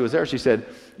realized why she was there, she said,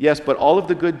 "Yes, but all of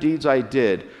the good deeds I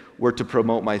did were to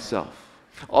promote myself.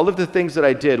 All of the things that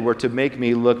I did were to make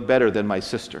me look better than my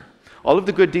sister. All of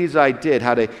the good deeds I did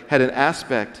had an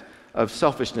aspect of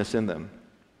selfishness in them."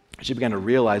 She began to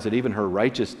realize that even her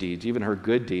righteous deeds, even her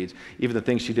good deeds, even the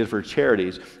things she did for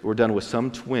charities were done with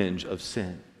some twinge of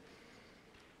sin.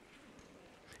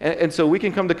 And so we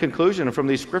can come to the conclusion from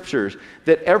these scriptures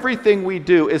that everything we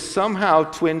do is somehow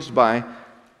twinged by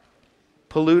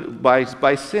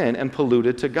sin and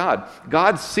polluted to God.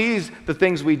 God sees the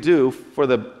things we do for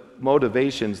the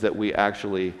motivations that we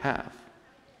actually have.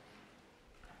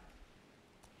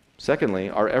 Secondly,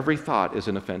 our every thought is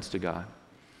an offense to God.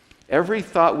 Every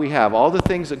thought we have, all the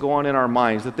things that go on in our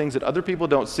minds, the things that other people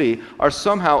don't see, are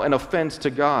somehow an offense to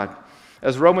God.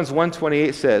 As Romans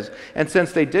 1:28 says, "And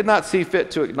since they did not see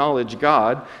fit to acknowledge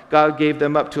God, God gave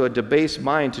them up to a debased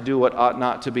mind to do what ought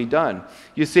not to be done."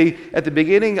 You see, at the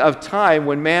beginning of time,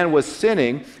 when man was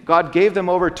sinning, God gave them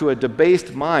over to a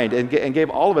debased mind and gave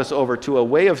all of us over to a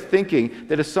way of thinking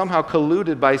that is somehow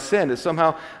colluded by sin, is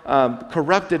somehow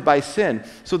corrupted by sin,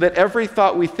 so that every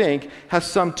thought we think has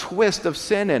some twist of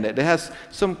sin in it. It has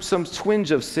some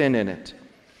twinge of sin in it.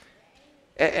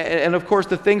 And of course,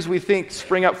 the things we think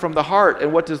spring up from the heart.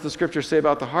 And what does the scripture say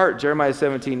about the heart? Jeremiah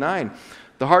 17:9.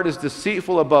 "The heart is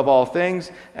deceitful above all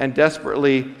things and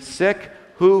desperately sick.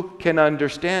 Who can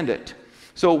understand it?"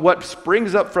 So what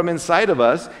springs up from inside of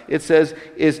us, it says,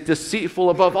 is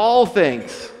deceitful above all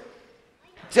things.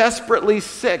 Desperately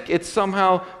sick. It's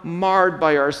somehow marred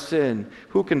by our sin.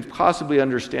 Who can possibly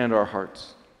understand our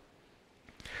hearts?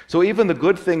 So even the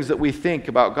good things that we think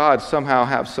about God somehow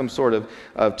have some sort of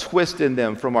twist in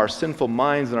them from our sinful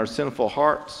minds and our sinful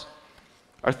hearts.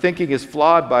 Our thinking is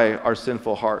flawed by our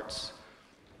sinful hearts.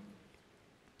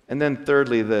 And then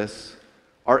thirdly this,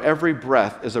 our every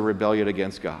breath is a rebellion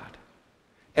against God.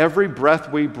 Every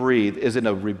breath we breathe is in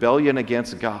a rebellion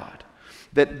against God.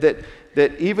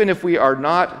 That even if we are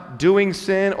not doing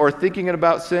sin or thinking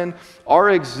about sin, our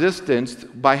existence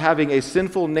by having a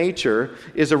sinful nature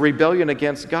is a rebellion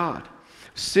against God.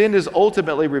 Sin is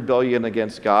ultimately rebellion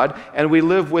against God, and we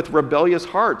live with rebellious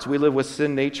hearts. We live with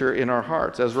sin nature in our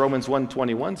hearts. As Romans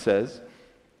 1:21 says,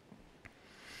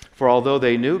 "For although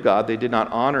they knew God, they did not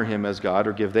honor him as God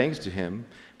or give thanks to him,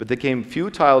 but they became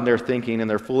futile in their thinking, and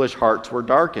their foolish hearts were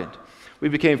darkened." We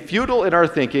became futile in our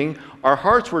thinking, our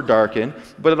hearts were darkened,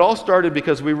 but it all started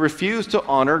because we refused to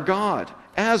honor God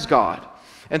as God.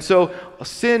 And so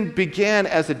sin began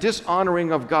as a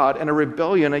dishonoring of God and a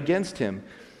rebellion against him.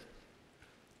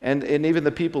 And even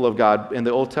the people of God in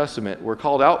the Old Testament were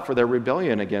called out for their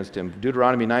rebellion against him.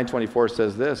 Deuteronomy 9:24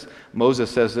 says this. Moses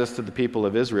says this to the people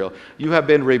of Israel. "You have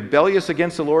been rebellious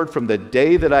against the Lord from the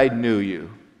day that I knew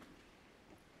you."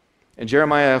 And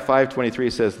Jeremiah 5:23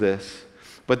 says this.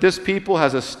 "But this people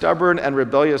has a stubborn and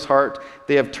rebellious heart.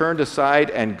 They have turned aside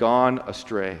and gone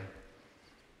astray."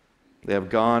 They have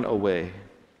gone away.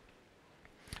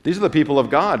 These are the people of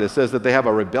God. It says that they have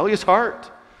a rebellious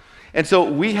heart. And so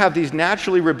we have these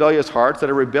naturally rebellious hearts that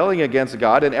are rebelling against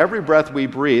God, and every breath we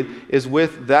breathe is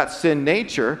with that sin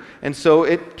nature, and so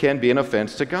it can be an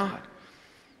offense to God.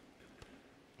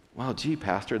 Wow, gee,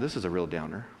 Pastor, this is a real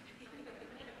downer.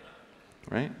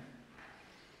 Right?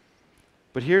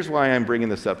 But here's why I'm bringing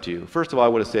this up to you. First of all, I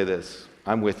want to say this.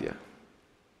 I'm with you.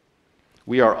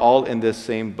 We are all in this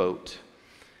same boat.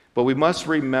 But we must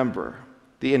remember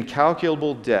the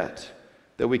incalculable debt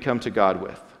that we come to God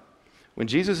with. When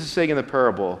Jesus is saying in the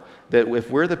parable that if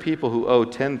we're the people who owe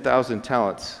 10,000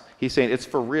 talents, he's saying it's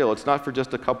for real. It's not for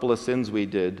just a couple of sins we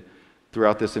did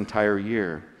throughout this entire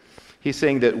year. He's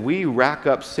saying that we rack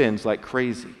up sins like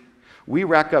crazy. We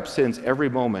rack up sins every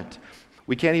moment.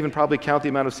 We can't even probably count the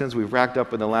amount of sins we've racked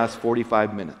up in the last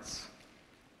 45 minutes.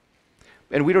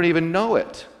 And we don't even know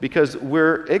it because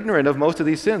we're ignorant of most of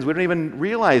these sins. We don't even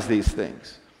realize these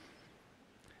things.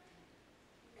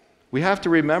 We have to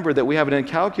remember that we have an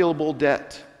incalculable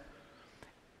debt.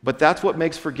 But that's what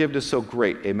makes forgiveness so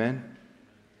great. Amen?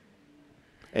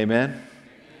 Amen?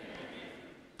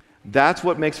 That's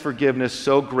what makes forgiveness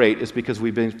so great, is because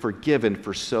we've been forgiven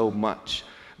for so much.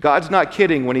 God's not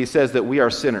kidding when he says that we are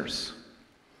sinners,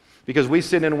 because we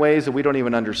sin in ways that we don't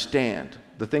even understand.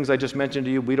 The things I just mentioned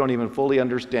to you, we don't even fully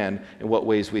understand in what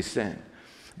ways we sin.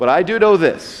 But I do know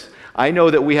this. I know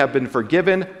that we have been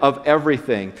forgiven of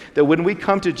everything. That when we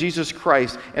come to Jesus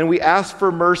Christ and we ask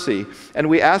for mercy and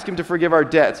we ask him to forgive our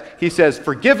debts, he says,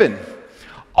 forgiven.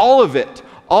 All of it.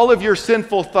 All of your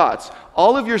sinful thoughts,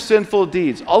 all of your sinful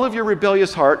deeds, all of your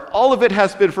rebellious heart, all of it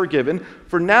has been forgiven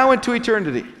for now and to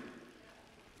eternity.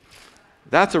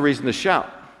 That's a reason to shout.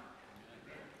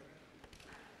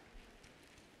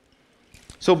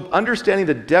 So understanding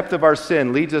the depth of our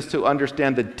sin leads us to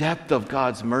understand the depth of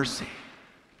God's mercy.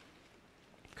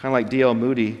 Kind of like D.L.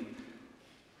 Moody.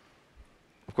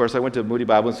 Of course, I went to Moody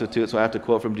Bible Institute, so I have to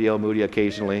quote from D.L. Moody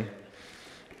occasionally.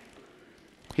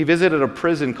 He visited a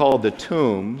prison called the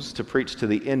Tombs to preach to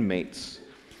the inmates.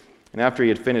 And after he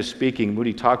had finished speaking,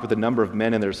 Moody talked with a number of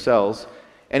men in their cells,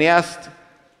 and he asked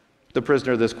the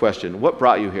prisoner this question: what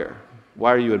brought you here?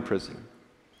 Why are you in prison?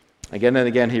 Again and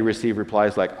again he received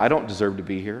replies like, I don't deserve to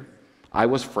be here. I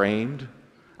was framed.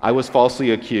 I was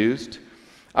falsely accused.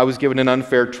 I was given an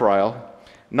unfair trial.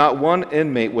 Not one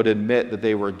inmate would admit that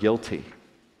they were guilty.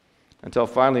 Until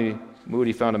finally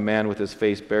Moody found a man with his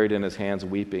face buried in his hands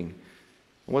weeping.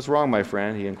 What's wrong, my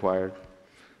friend? He inquired.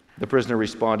 The prisoner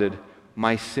responded,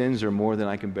 my sins are more than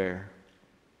I can bear.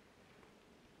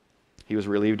 He was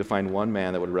relieved to find one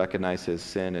man that would recognize his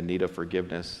sin and need of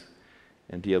forgiveness.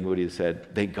 And D.L. Moody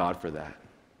said, thank God for that.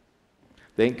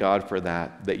 Thank God for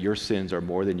that your sins are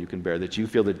more than you can bear, that you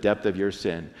feel the depth of your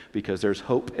sin, because there's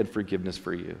hope and forgiveness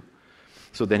for you.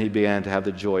 So then he began to have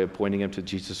the joy of pointing him to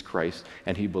Jesus Christ,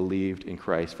 and he believed in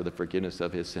Christ for the forgiveness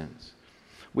of his sins.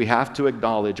 We have to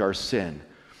acknowledge our sin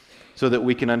so that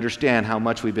we can understand how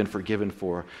much we've been forgiven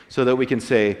for, so that we can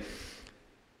say,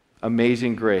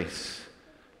 amazing grace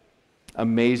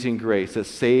that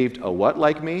saved a what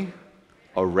like me?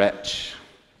 A wretch.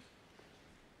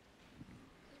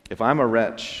 If I'm a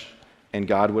wretch and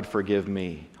God would forgive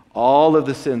me all of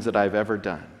the sins that I've ever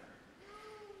done,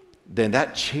 then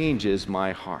that changes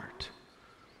my heart.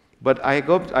 But I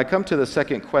come to the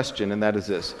second question, and that is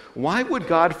this: why would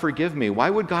God forgive me? Why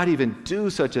would God even do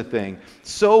such a thing,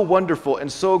 so wonderful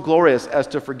and so glorious as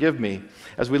to forgive me?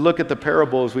 As we look at the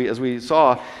parable, as we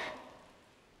saw,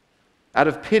 out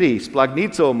of pity,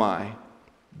 splagnizomai,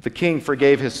 the king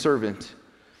forgave his servant.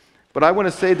 But I want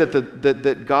to say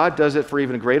that God does it for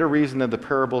even a greater reason than the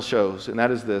parable shows, and that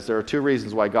is this: there are two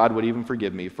reasons why God would even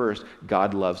forgive me. First,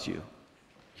 God loves you.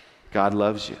 God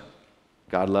loves you.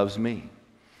 God loves me.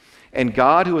 And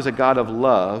God, who is a God of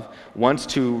love, wants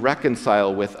to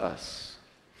reconcile with us.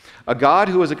 A God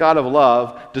who is a God of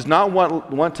love does not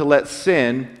want to let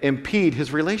sin impede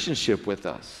his relationship with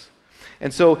us.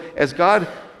 And so as God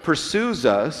pursues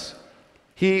us,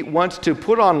 he wants to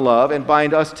put on love and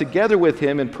bind us together with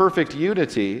him in perfect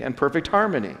unity and perfect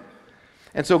harmony.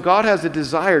 And so God has a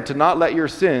desire to not let your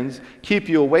sins keep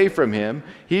you away from him.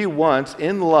 He wants,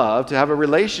 in love, to have a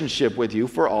relationship with you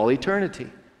for all eternity.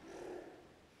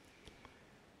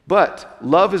 But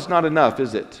love is not enough,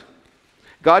 is it?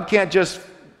 God can't just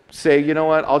say, you know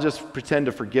what, I'll just pretend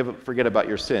to forget about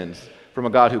your sins, from a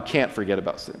God who can't forget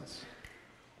about sins.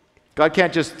 God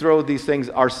can't just throw these things,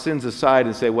 our sins, aside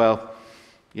and say, well,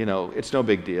 you know, it's no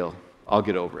big deal. I'll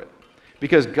get over it.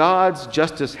 Because God's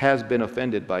justice has been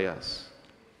offended by us.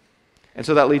 And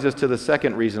so that leads us to the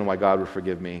second reason why God would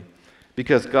forgive me.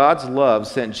 Because God's love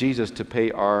sent Jesus to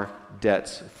pay our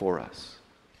debts for us.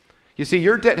 You see,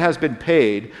 your debt has been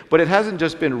paid, but it hasn't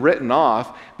just been written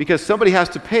off, because somebody has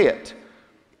to pay it.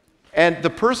 And the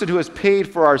person who has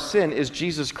paid for our sin is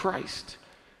Jesus Christ.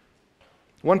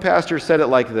 One pastor said it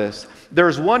like this: there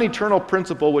is one eternal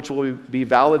principle which will be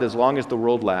valid as long as the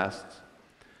world lasts.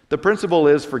 The principle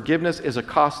is forgiveness is a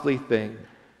costly thing.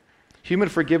 Human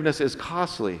forgiveness is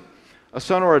costly. A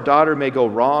son or a daughter may go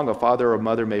wrong, a father or a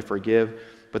mother may forgive,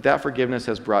 but that forgiveness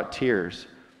has brought tears.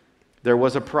 There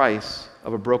was a price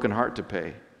of a broken heart to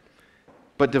pay.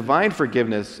 But divine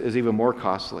forgiveness is even more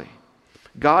costly.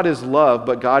 God is love,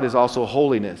 but God is also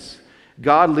holiness.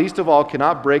 God, least of all,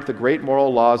 cannot break the great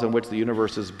moral laws on which the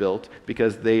universe is built,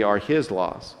 because they are his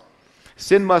laws.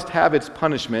 Sin must have its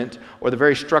punishment, or the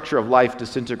very structure of life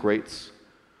disintegrates.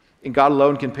 And God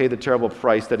alone can pay the terrible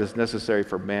price that is necessary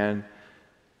for man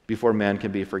before man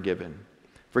can be forgiven.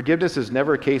 Forgiveness is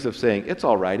never a case of saying, it's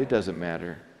all right, it doesn't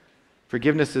matter.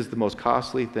 Forgiveness is the most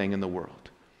costly thing in the world.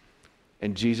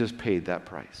 And Jesus paid that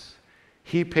price.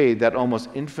 He paid that almost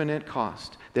infinite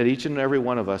cost that each and every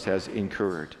one of us has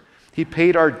incurred. He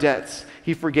paid our debts.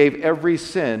 He forgave every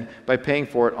sin by paying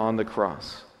for it on the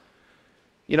cross.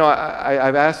 You know,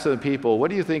 I've asked some people, what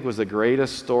do you think was the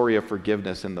greatest story of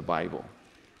forgiveness in the Bible?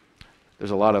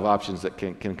 There's a lot of options that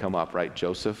can come up, right?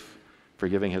 Joseph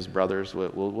forgiving his brothers.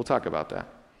 We'll talk about that.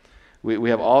 We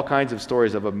have all kinds of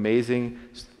stories of amazing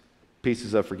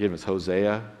pieces of forgiveness.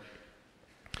 Hosea.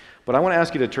 But I want to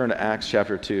ask you to turn to Acts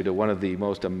chapter 2, to one of the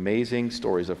most amazing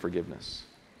stories of forgiveness,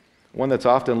 one that's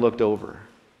often looked over.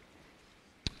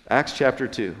 Acts chapter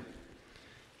 2.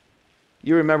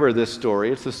 You remember this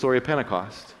story. It's the story of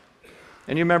Pentecost.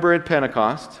 And you remember at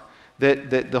Pentecost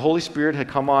that the Holy Spirit had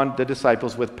come on the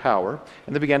disciples with power,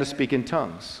 and they began to speak in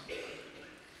tongues.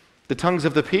 The tongues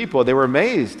of the people, they were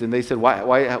amazed, and they said,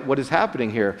 "Why? What is happening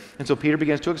here?" And so Peter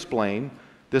begins to explain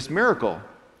this miracle.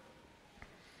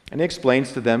 And he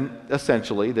explains to them,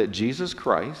 essentially, that Jesus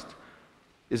Christ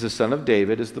is the Son of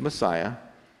David, is the Messiah,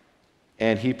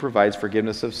 and he provides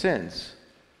forgiveness of sins.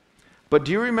 But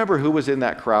do you remember who was in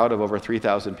that crowd of over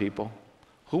 3,000 people?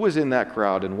 Who was in that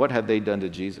crowd, and what had they done to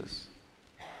Jesus?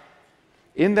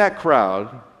 In that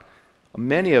crowd,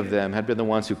 many of them had been the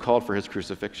ones who called for his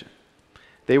crucifixion.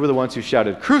 They were the ones who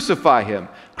shouted, "Crucify him!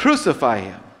 Crucify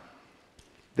him!"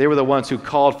 They were the ones who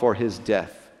called for his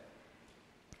death.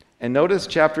 And notice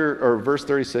verse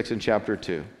 36 in chapter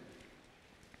 2.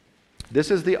 This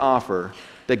is the offer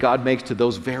that God makes to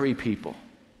those very people.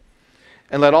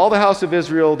 "And let all the house of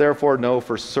Israel therefore know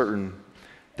for certain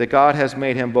that God has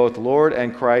made him both Lord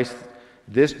and Christ,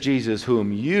 this Jesus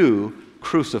whom you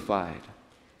crucified."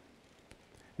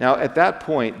 Now, at that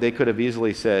point, they could have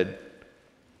easily said,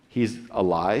 "He's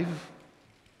alive,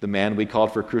 the man we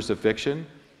called for crucifixion.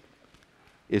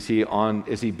 Is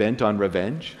he bent on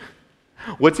revenge?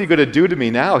 What's he going to do to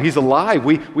me now? He's alive.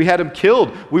 We had him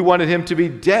killed. We wanted him to be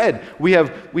dead. We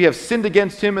have sinned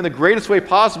against him in the greatest way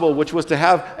possible, which was to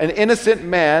have an innocent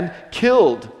man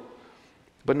killed."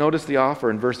 But notice the offer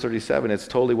in verse 37. It's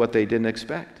totally what they didn't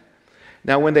expect.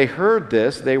 "Now when they heard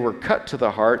this, they were cut to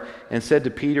the heart and said to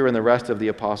Peter and the rest of the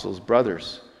apostles,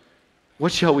 'Brothers,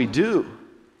 what shall we do?'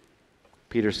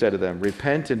 Peter said to them,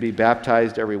 'Repent and be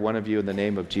baptized, every one of you, in the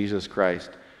name of Jesus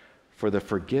Christ, for the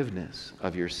forgiveness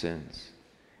of your sins,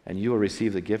 and you will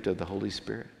receive the gift of the Holy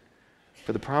Spirit.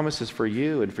 For the promise is for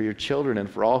you and for your children and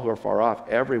for all who are far off,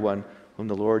 everyone whom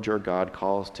the Lord your God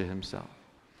calls to himself.'"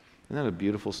 Isn't that a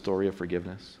beautiful story of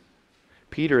forgiveness?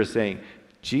 Peter is saying,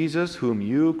 Jesus whom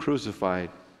you crucified,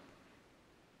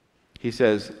 he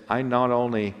says, "I not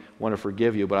only want to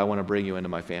forgive you, but I want to bring you into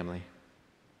my family.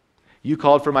 You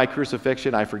called for my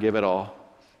crucifixion, I forgive it all.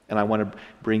 And I want to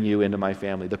bring you into my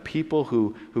family." The people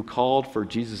who called for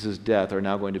Jesus' death are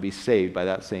now going to be saved by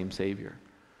that same Savior.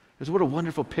 What a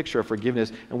wonderful picture of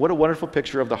forgiveness, and what a wonderful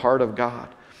picture of the heart of God.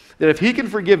 That if he can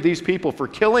forgive these people for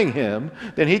killing him,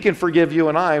 then he can forgive you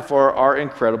and I for our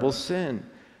incredible sin.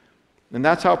 And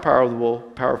that's how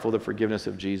powerful the forgiveness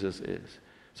of Jesus is.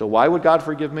 So why would God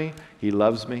forgive me? He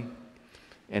loves me.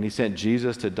 And he sent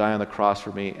Jesus to die on the cross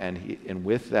for me, and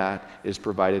with that is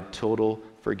provided total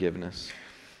forgiveness.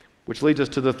 Which leads us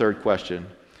to the third question.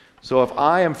 So if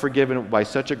I am forgiven by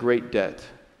such a great debt,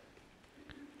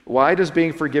 why does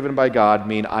being forgiven by God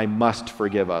mean I must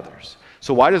forgive others?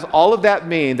 So why does all of that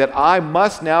mean that I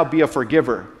must now be a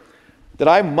forgiver? That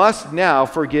I must now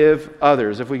forgive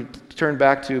others? If we turn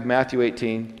back to Matthew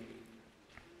 18.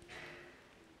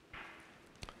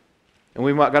 And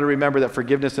we've got to remember that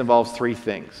forgiveness involves three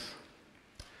things.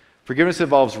 Forgiveness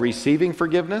involves receiving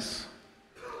forgiveness.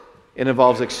 It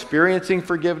involves experiencing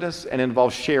forgiveness, and it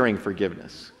involves sharing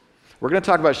forgiveness. We're going to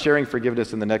talk about sharing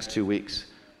forgiveness in the next 2 weeks.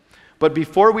 But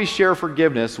before we share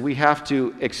forgiveness, we have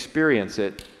to experience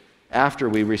it after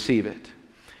we receive it.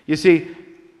 You see,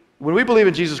 when we believe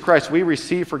in Jesus Christ, we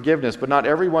receive forgiveness, but not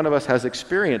every one of us has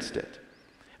experienced it.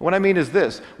 What I mean is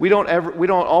this: we don't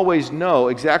always know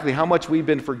exactly how much we've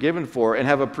been forgiven for and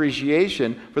have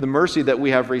appreciation for the mercy that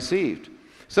we have received.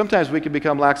 Sometimes we can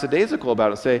become lackadaisical about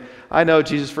it and say, I know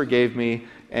Jesus forgave me,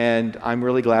 and I'm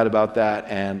really glad about that,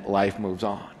 and life moves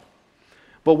on.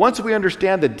 But once we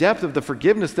understand the depth of the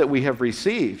forgiveness that we have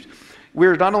received,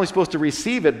 we're not only supposed to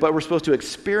receive it, but we're supposed to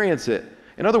experience it.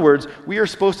 In other words, we are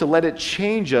supposed to let it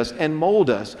change us and mold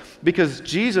us, because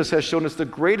Jesus has shown us the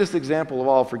greatest example of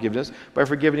all forgiveness by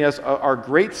forgiving us our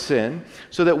great sin,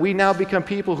 so that we now become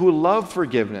people who love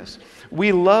forgiveness.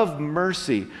 We love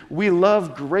mercy. We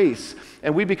love grace.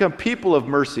 And we become people of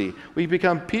mercy. We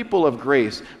become people of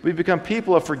grace. We become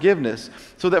people of forgiveness,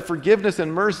 so that forgiveness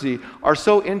and mercy are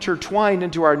so intertwined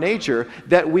into our nature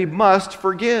that we must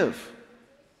forgive.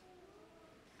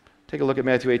 Take a look at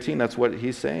Matthew 18. That's what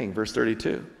he's saying, verse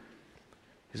 32.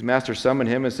 His master summoned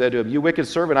him and said to him, "You wicked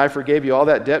servant, I forgave you all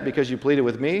that debt because you pleaded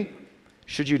with me.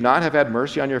 Should you not have had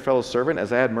mercy on your fellow servant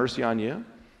as I had mercy on you?"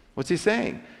 What's he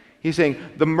saying? He's saying,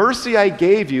 the mercy I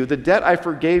gave you, the debt I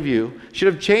forgave you,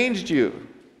 should have changed you.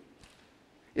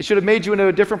 It should have made you into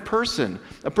a different person,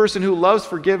 a person who loves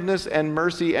forgiveness and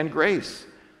mercy and grace.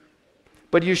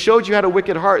 But you showed you had a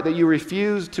wicked heart, that you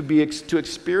refused to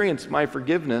experience my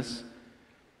forgiveness.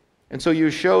 And so you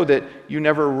show that you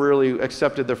never really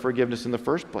accepted the forgiveness in the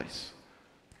first place.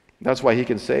 That's why he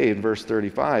can say in verse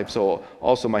 35, so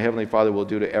also my heavenly Father will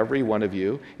do to every one of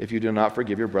you if you do not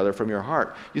forgive your brother from your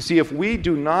heart. You see, if we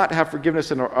do not have forgiveness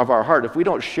of our heart, if we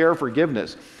don't share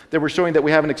forgiveness, then we're showing that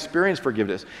we haven't experienced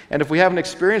forgiveness. And if we haven't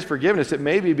experienced forgiveness, it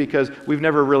may be because we've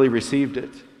never really received it.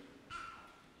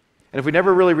 And if we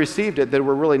never really received it, then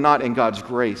we're really not in God's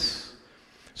grace.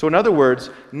 So in other words,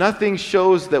 nothing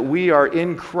shows that we are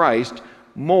in Christ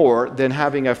more than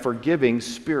having a forgiving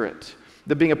spirit,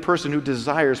 than being a person who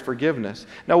desires forgiveness.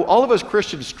 Now, all of us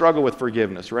Christians struggle with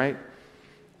forgiveness, right?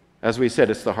 As we said,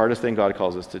 it's the hardest thing God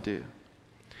calls us to do.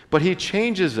 But he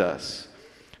changes us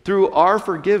through our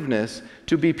forgiveness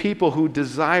to be people who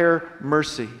desire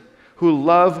mercy, who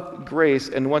love grace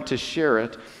and want to share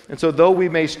it. And so though we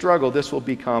may struggle, this will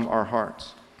become our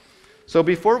hearts. So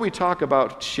before we talk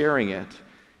about sharing it,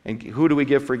 and who do we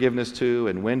give forgiveness to,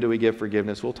 and when do we give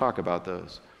forgiveness, we'll talk about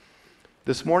those.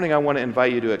 This morning, I want to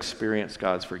invite you to experience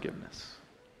God's forgiveness.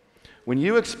 When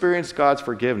you experience God's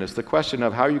forgiveness, the question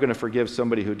of how are you going to forgive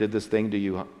somebody who did this thing to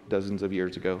you dozens of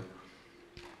years ago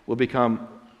will become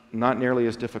not nearly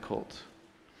as difficult.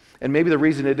 And maybe the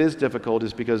reason it is difficult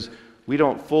is because we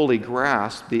don't fully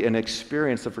grasp and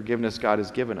experience the forgiveness God has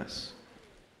given us.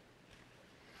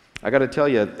 I got to tell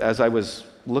you, as I was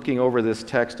looking over this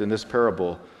text in this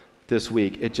parable this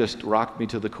week, it just rocked me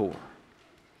to the core.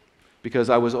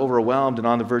 Because I was overwhelmed and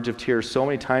on the verge of tears so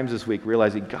many times this week,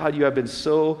 realizing, God, you have been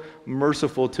so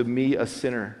merciful to me, a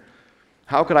sinner.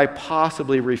 How could I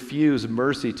possibly refuse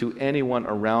mercy to anyone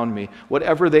around me?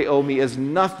 Whatever they owe me is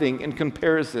nothing in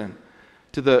comparison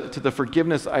to the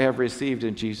forgiveness I have received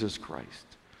in Jesus Christ.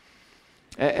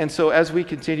 And so as we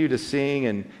continue to sing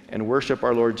and worship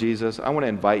our Lord Jesus, I want to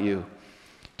invite you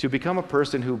to become a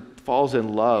person who falls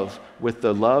in love with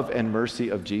the love and mercy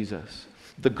of Jesus,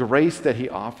 the grace that he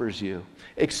offers you.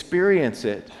 Experience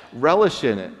it, relish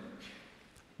in it.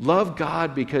 Love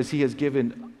God because he has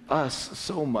given us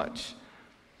so much.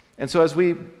 And so as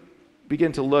we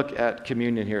begin to look at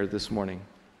communion here this morning,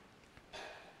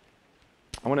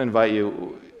 I want to invite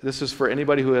you, this is for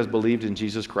anybody who has believed in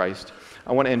Jesus Christ.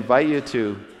 I want to invite you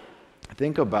to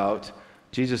think about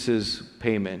Jesus'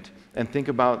 payment and think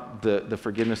about the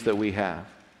forgiveness that we have.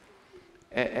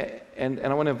 And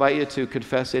I want to invite you to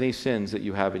confess any sins that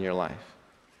you have in your life.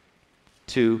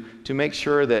 To make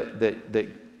sure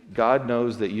that God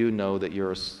knows that you know that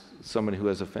you're someone who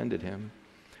has offended him,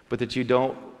 but that you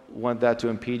don't want that to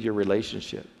impede your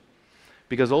relationship.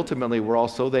 Because ultimately, we're all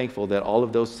so thankful that all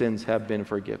of those sins have been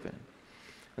forgiven.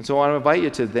 And so I want to invite you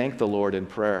to thank the Lord in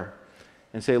prayer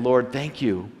and say, Lord, thank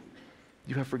you.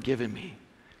 You have forgiven me.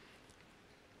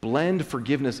 Blend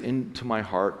forgiveness into my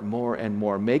heart more and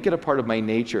more. Make it a part of my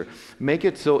nature. Make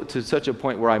it so to such a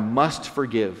point where I must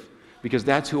forgive because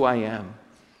that's who I am.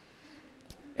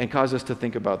 And cause us to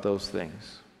think about those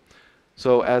things.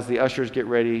 So as the ushers get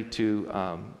ready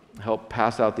to help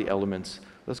pass out the elements,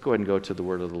 let's go ahead and go to the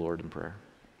word of the Lord in prayer.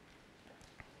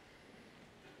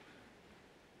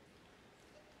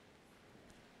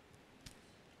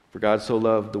 For God so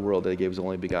loved the world that he gave his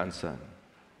only begotten Son.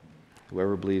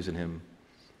 Whoever believes in him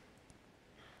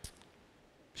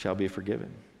shall be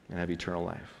forgiven and have eternal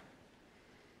life.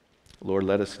 Lord,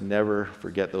 let us never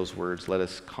forget those words. Let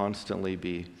us constantly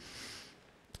be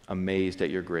amazed at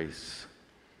your grace.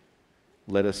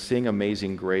 Let us sing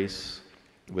Amazing Grace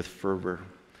with fervor.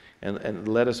 And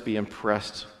let us be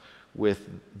impressed with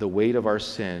the weight of our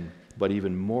sin, but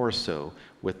even more so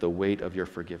with the weight of your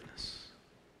forgiveness.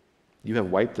 You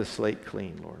have wiped the slate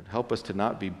clean, Lord. Help us to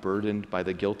not be burdened by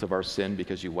the guilt of our sin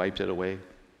because you wiped it away.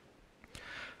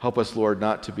 Help us, Lord,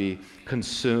 not to be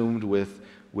consumed with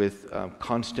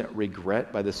constant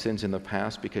regret by the sins in the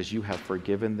past because you have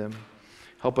forgiven them.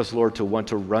 Help us, Lord, to want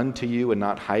to run to you and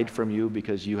not hide from you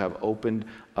because you have opened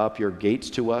up your gates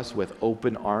to us with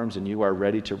open arms and you are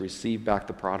ready to receive back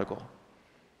the prodigal.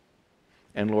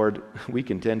 And Lord, we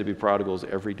can tend to be prodigals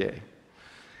every day.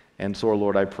 And so,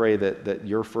 Lord, I pray that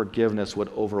your forgiveness would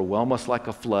overwhelm us like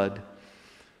a flood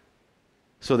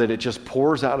so that it just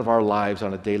pours out of our lives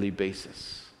on a daily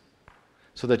basis.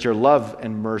 So that your love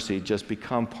and mercy just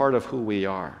become part of who we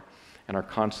are and are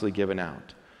constantly given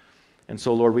out. And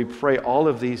so, Lord, we pray all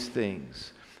of these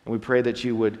things. And we pray that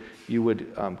you would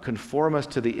conform us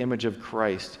to the image of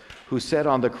Christ, who said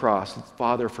on the cross,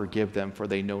 Father, forgive them, for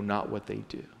they know not what they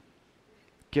do.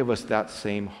 Give us that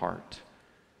same heart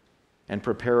and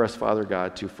prepare us, Father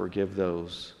God, to forgive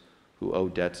those who owe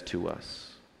debts to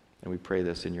us. And we pray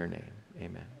this in your name.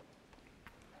 Amen.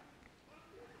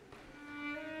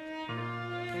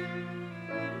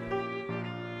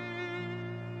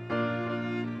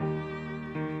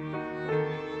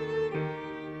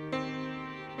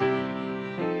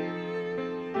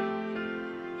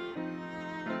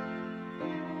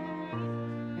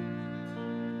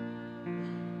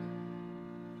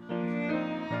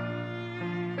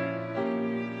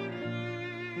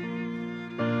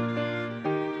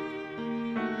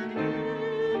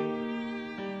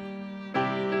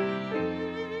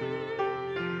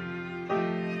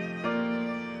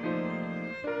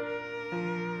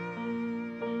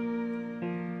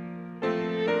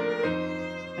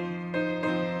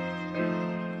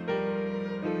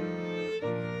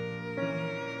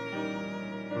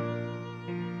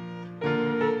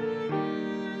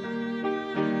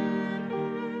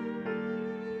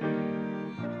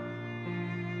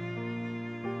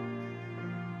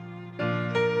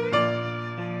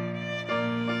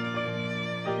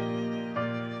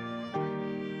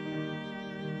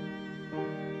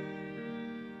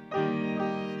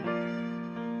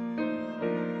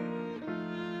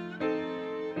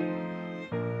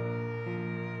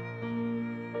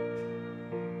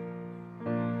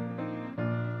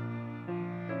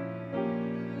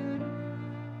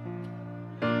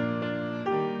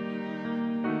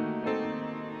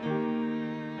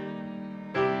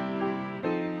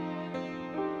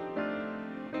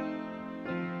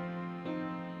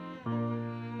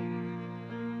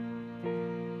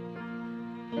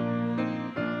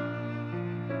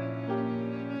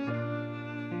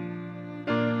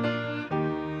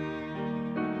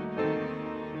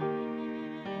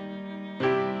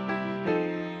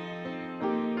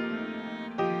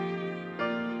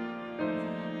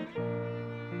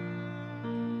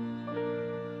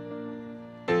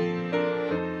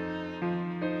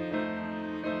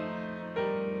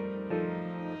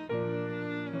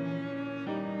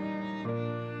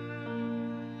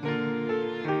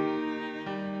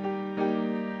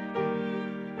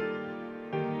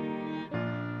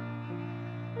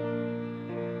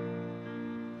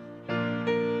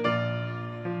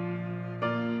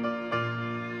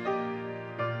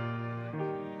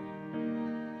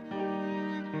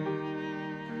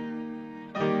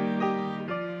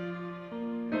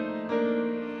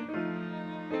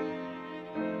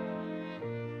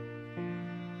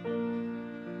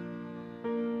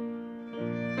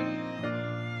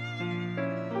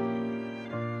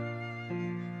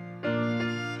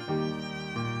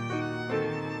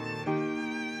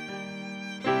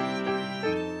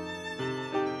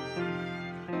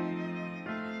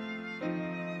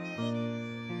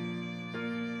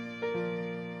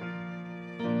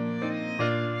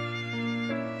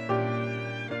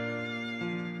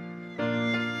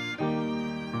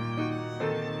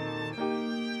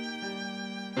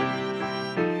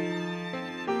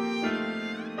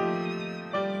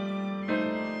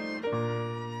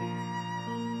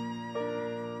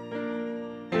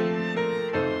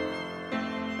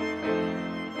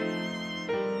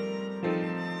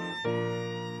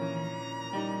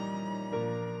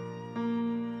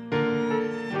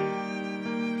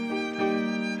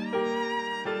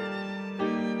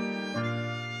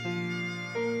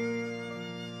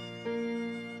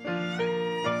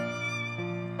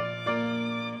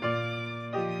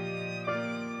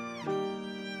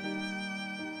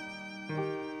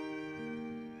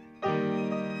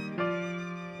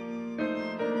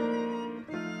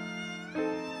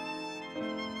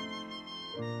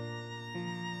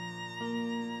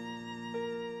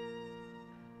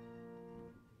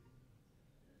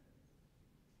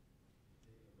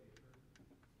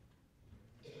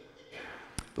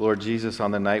 The Lord Jesus,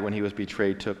 on the night when he was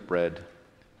betrayed, took bread.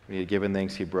 When he had given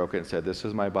thanks, he broke it and said, "This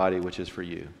is my body, which is for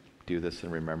you. Do this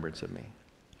in remembrance of me."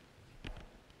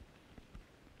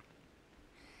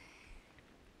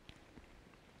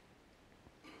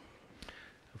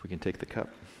 If we can take the cup.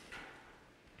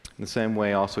 In the same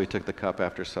way, also, he took the cup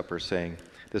after supper, saying,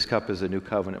 "This cup is the new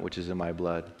covenant, which is in my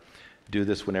blood. Do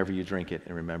this whenever you drink it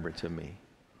in remembrance of me.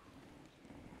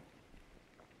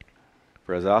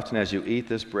 For as often as you eat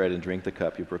this bread and drink the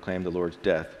cup, you proclaim the Lord's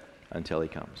death until he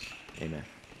comes." Amen.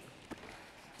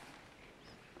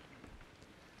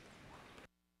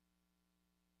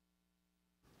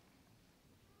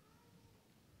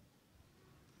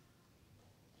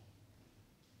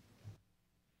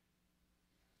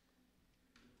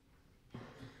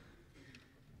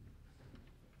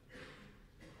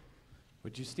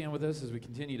 Would you stand with us as we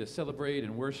continue to celebrate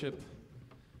and worship?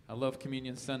 I love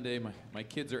Communion Sunday. My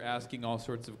kids are asking all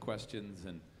sorts of questions,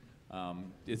 and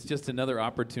It's just another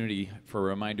opportunity for a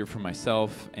reminder for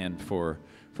myself and for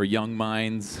young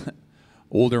minds,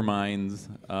 older minds,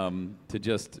 to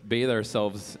just bathe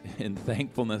ourselves in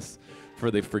thankfulness for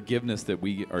the forgiveness that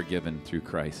we are given through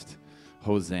Christ.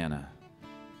 Hosanna.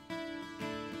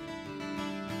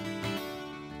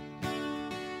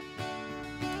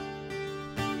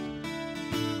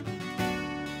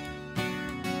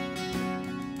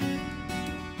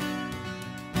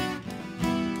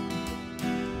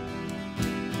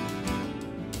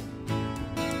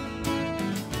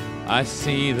 I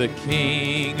see the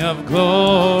King of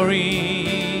glory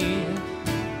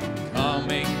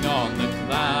coming on the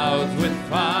clouds with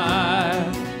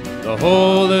fire, the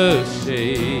whole earth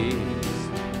shakes,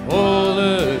 whole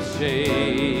earth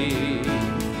shakes.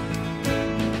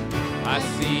 I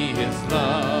see his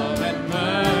love and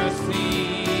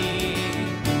mercy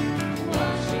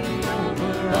washing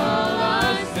over all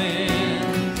our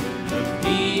sins. The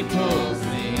people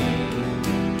sing,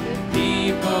 the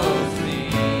people sing.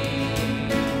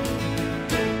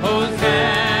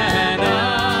 Hosanna,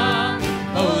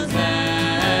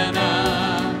 Hosanna,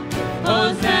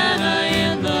 Hosanna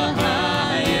in the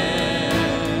highest.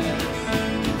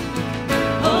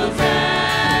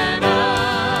 Hosanna,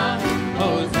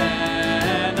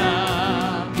 Hosanna,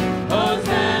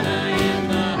 Hosanna in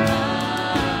the highest.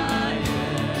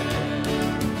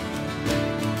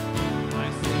 I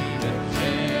see the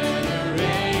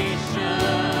generation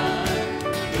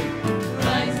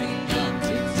rising up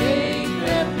to take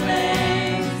their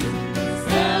place.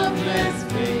 Selfless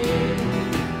faith,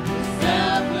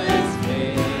 selfless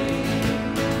faith.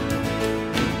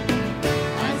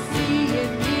 I see a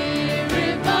near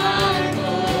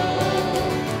revival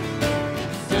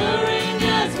stirring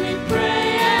as we pray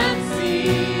and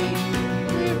sing.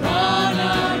 We're on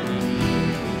our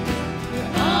knees, we're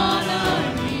on our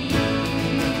knees.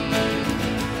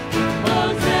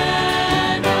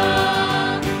 Hosanna,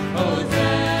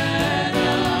 Hosanna,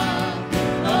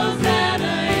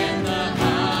 Hosanna in the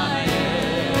highest.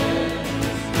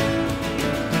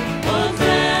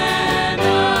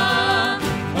 Hosanna,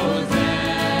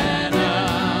 Hosanna,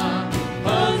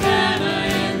 Hosanna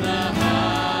in the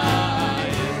highest.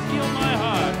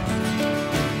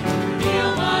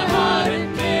 Heal my heart and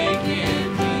make it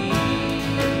clean.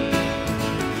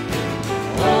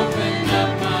 Open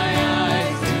up my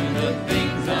eyes to the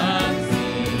things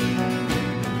unseen.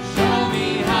 Show me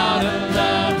how to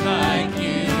love like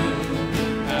you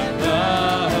have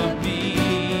loved me.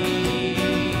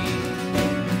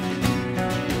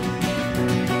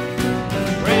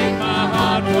 Break my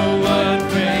heart for what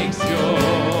breaks yours.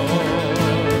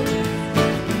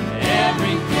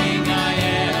 Everything I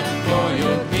am for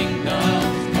your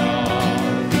kingdom's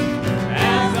cause.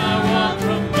 As I walk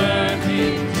from birth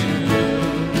into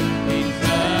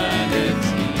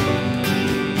eternity.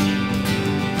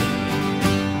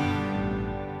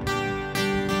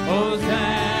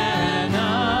 Hosanna,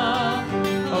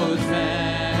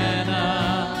 Hosanna,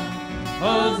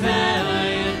 Hosanna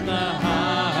in the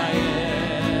highest.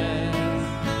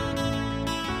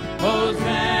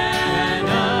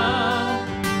 Hosanna,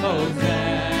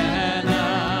 Hosanna,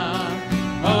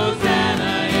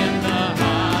 Hosanna in the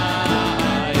highest.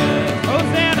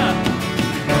 Hosanna,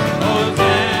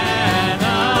 Hosanna,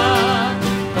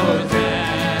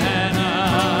 Hosanna,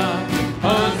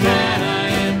 Hosanna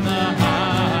in the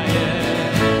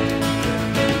highest.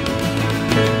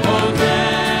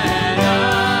 Hosanna,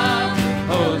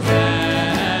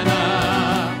 Hosanna,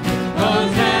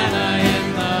 Hosanna in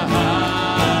the highest.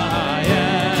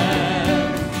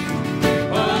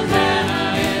 Hosanna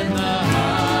in the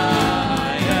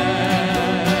highest.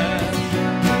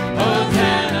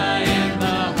 Hosanna in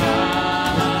the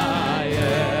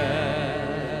highest.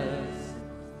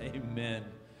 Amen.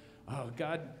 Oh,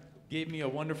 God gave me a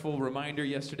wonderful reminder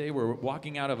yesterday. We're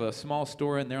walking out of a small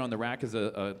store, and there on the rack is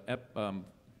the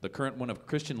current one of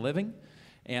Christian Living.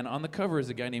 And on the cover is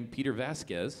a guy named Peter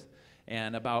Vasquez.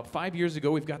 And about 5 years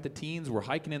ago, we've got the teens. We're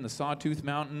hiking in the Sawtooth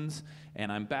Mountains,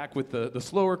 and I'm back with the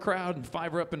slower crowd, and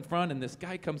five are up in front, and this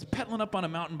guy comes pedaling up on a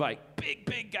mountain bike.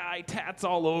 Big guy, tats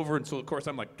all over. And so, of course,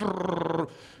 I'm like,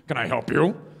 can I help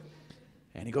you?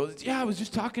 And he goes, yeah, I was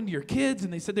just talking to your kids,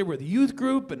 and they said they were the youth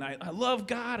group, and I love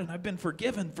God, and I've been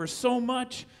forgiven for so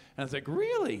much. And I was like,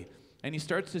 really? And he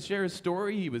starts to share his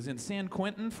story. He was in San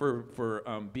Quentin for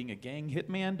being a gang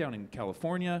hitman down in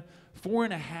California.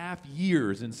 4.5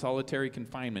 years in solitary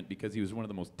confinement because he was one of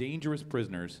the most dangerous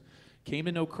prisoners. Came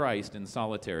to know Christ in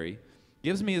solitary.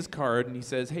 Gives me his card, and he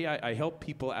says, hey, I help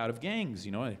people out of gangs.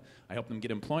 You know, I help them get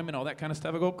employment, all that kind of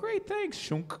stuff. I go, great, thanks,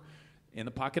 shunk. In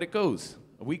the pocket it goes.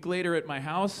 A week later at my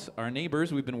house, our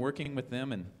neighbors, we've been working with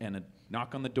them, and a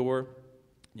knock on the door.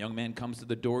 Young man comes to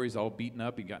the door. He's all beaten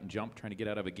up. He'd gotten jumped trying to get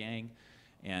out of a gang.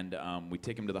 And we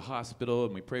take him to the hospital,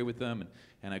 and we pray with him.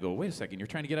 And I go, wait a second, you're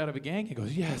trying to get out of a gang? He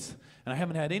goes, yes. And I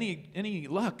haven't had any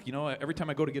luck. You know, every time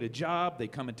I go to get a job, they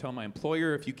come and tell my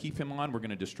employer, if you keep him on, we're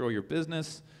going to destroy your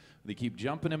business. They keep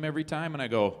jumping him every time. And I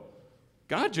go,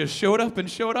 God just showed up and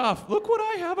showed off. Look what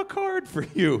I have a card for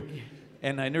you.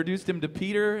 And I introduced him to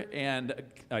Peter, and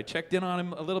I checked in on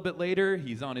him a little bit later.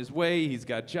 He's on his way. He's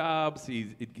got jobs.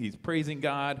 He's praising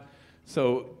God.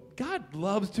 So God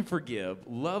loves to forgive,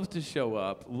 loves to show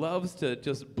up, loves to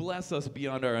just bless us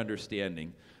beyond our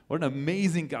understanding. What an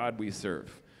amazing God we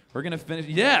serve. We're going to finish.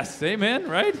 Yes, amen,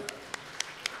 right?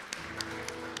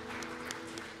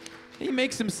 He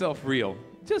makes himself real.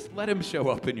 Just let him show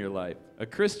up in your life. A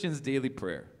Christian's daily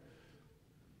prayer.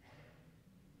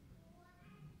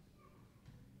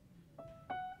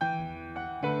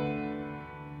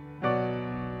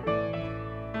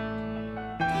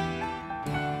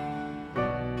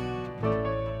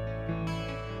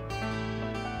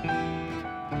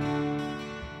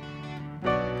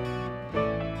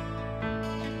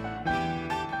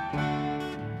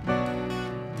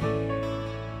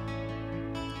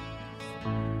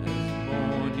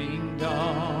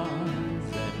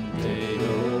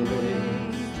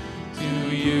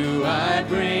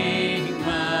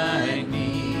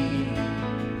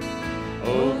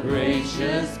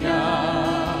 Gracious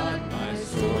God, my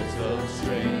source of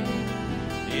strength,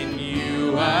 in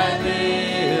you I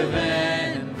live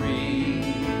and breathe.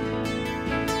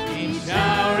 Each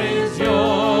hour is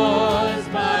yours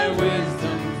by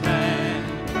wisdom's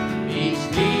hand,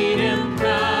 each deed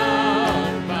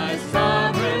embrowned by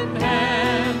sovereign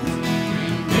hands.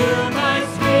 Renew my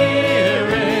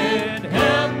spirit,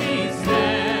 help me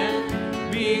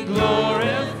stand, be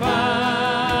glorified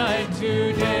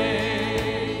today.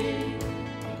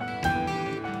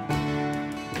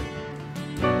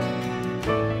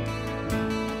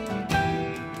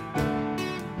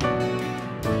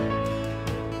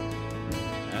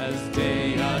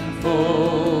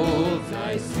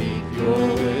 I seek your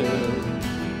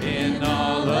will in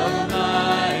all of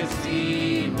my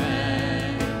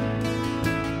demand.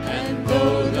 And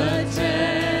though the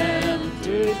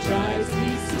tempter tries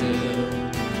me still,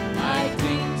 I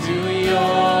cling to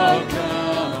your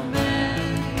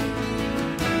command.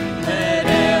 Let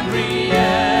every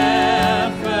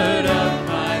effort of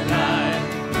my life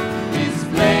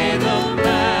display the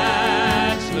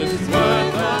matchless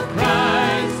worth of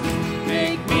Christ.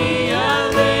 Make me a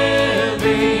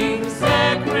living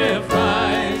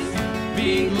sacrifice,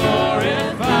 be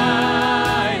glorified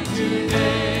today.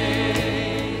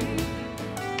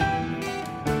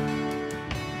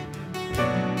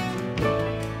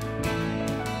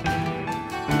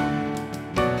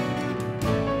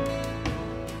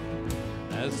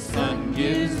 As sun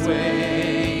gives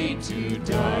way to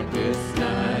darkest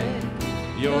night,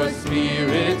 your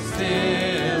spirit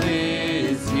still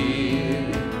is here.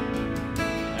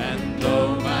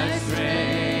 Though my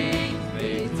strength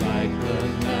fades like the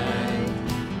night,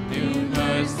 new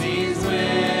mercies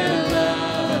will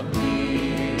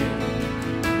appear.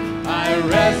 I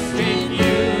rest in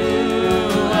you,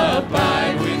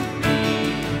 abide with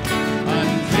me,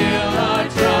 until our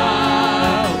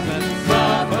trials and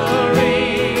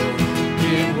suffering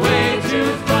give way to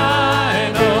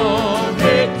final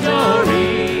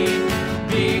victory.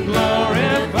 Be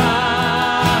glorified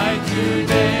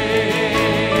today.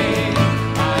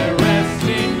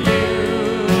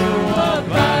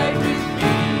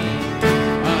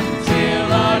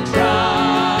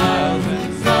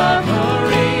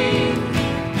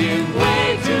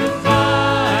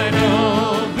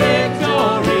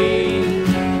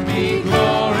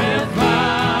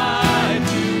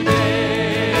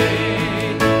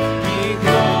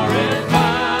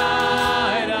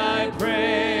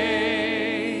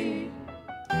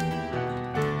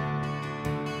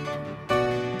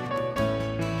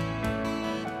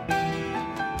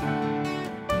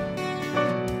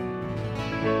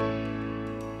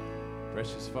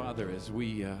 Precious Father, as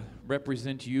we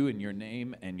represent you in your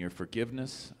name and your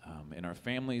forgiveness in our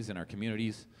families and our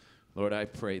communities, Lord, I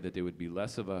pray that there would be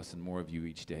less of us and more of you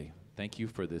each day. Thank you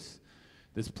for this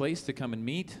place to come and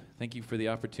meet. Thank you for the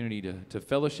opportunity to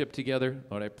fellowship together.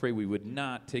 Lord, I pray we would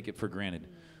not take it for granted.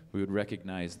 We would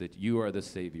recognize that you are the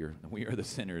Savior, and we are the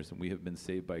sinners, and we have been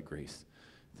saved by grace.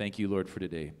 Thank you, Lord, for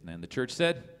today. And the church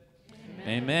said,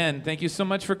 Amen. Amen. Thank you so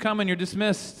much for coming. You're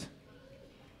dismissed.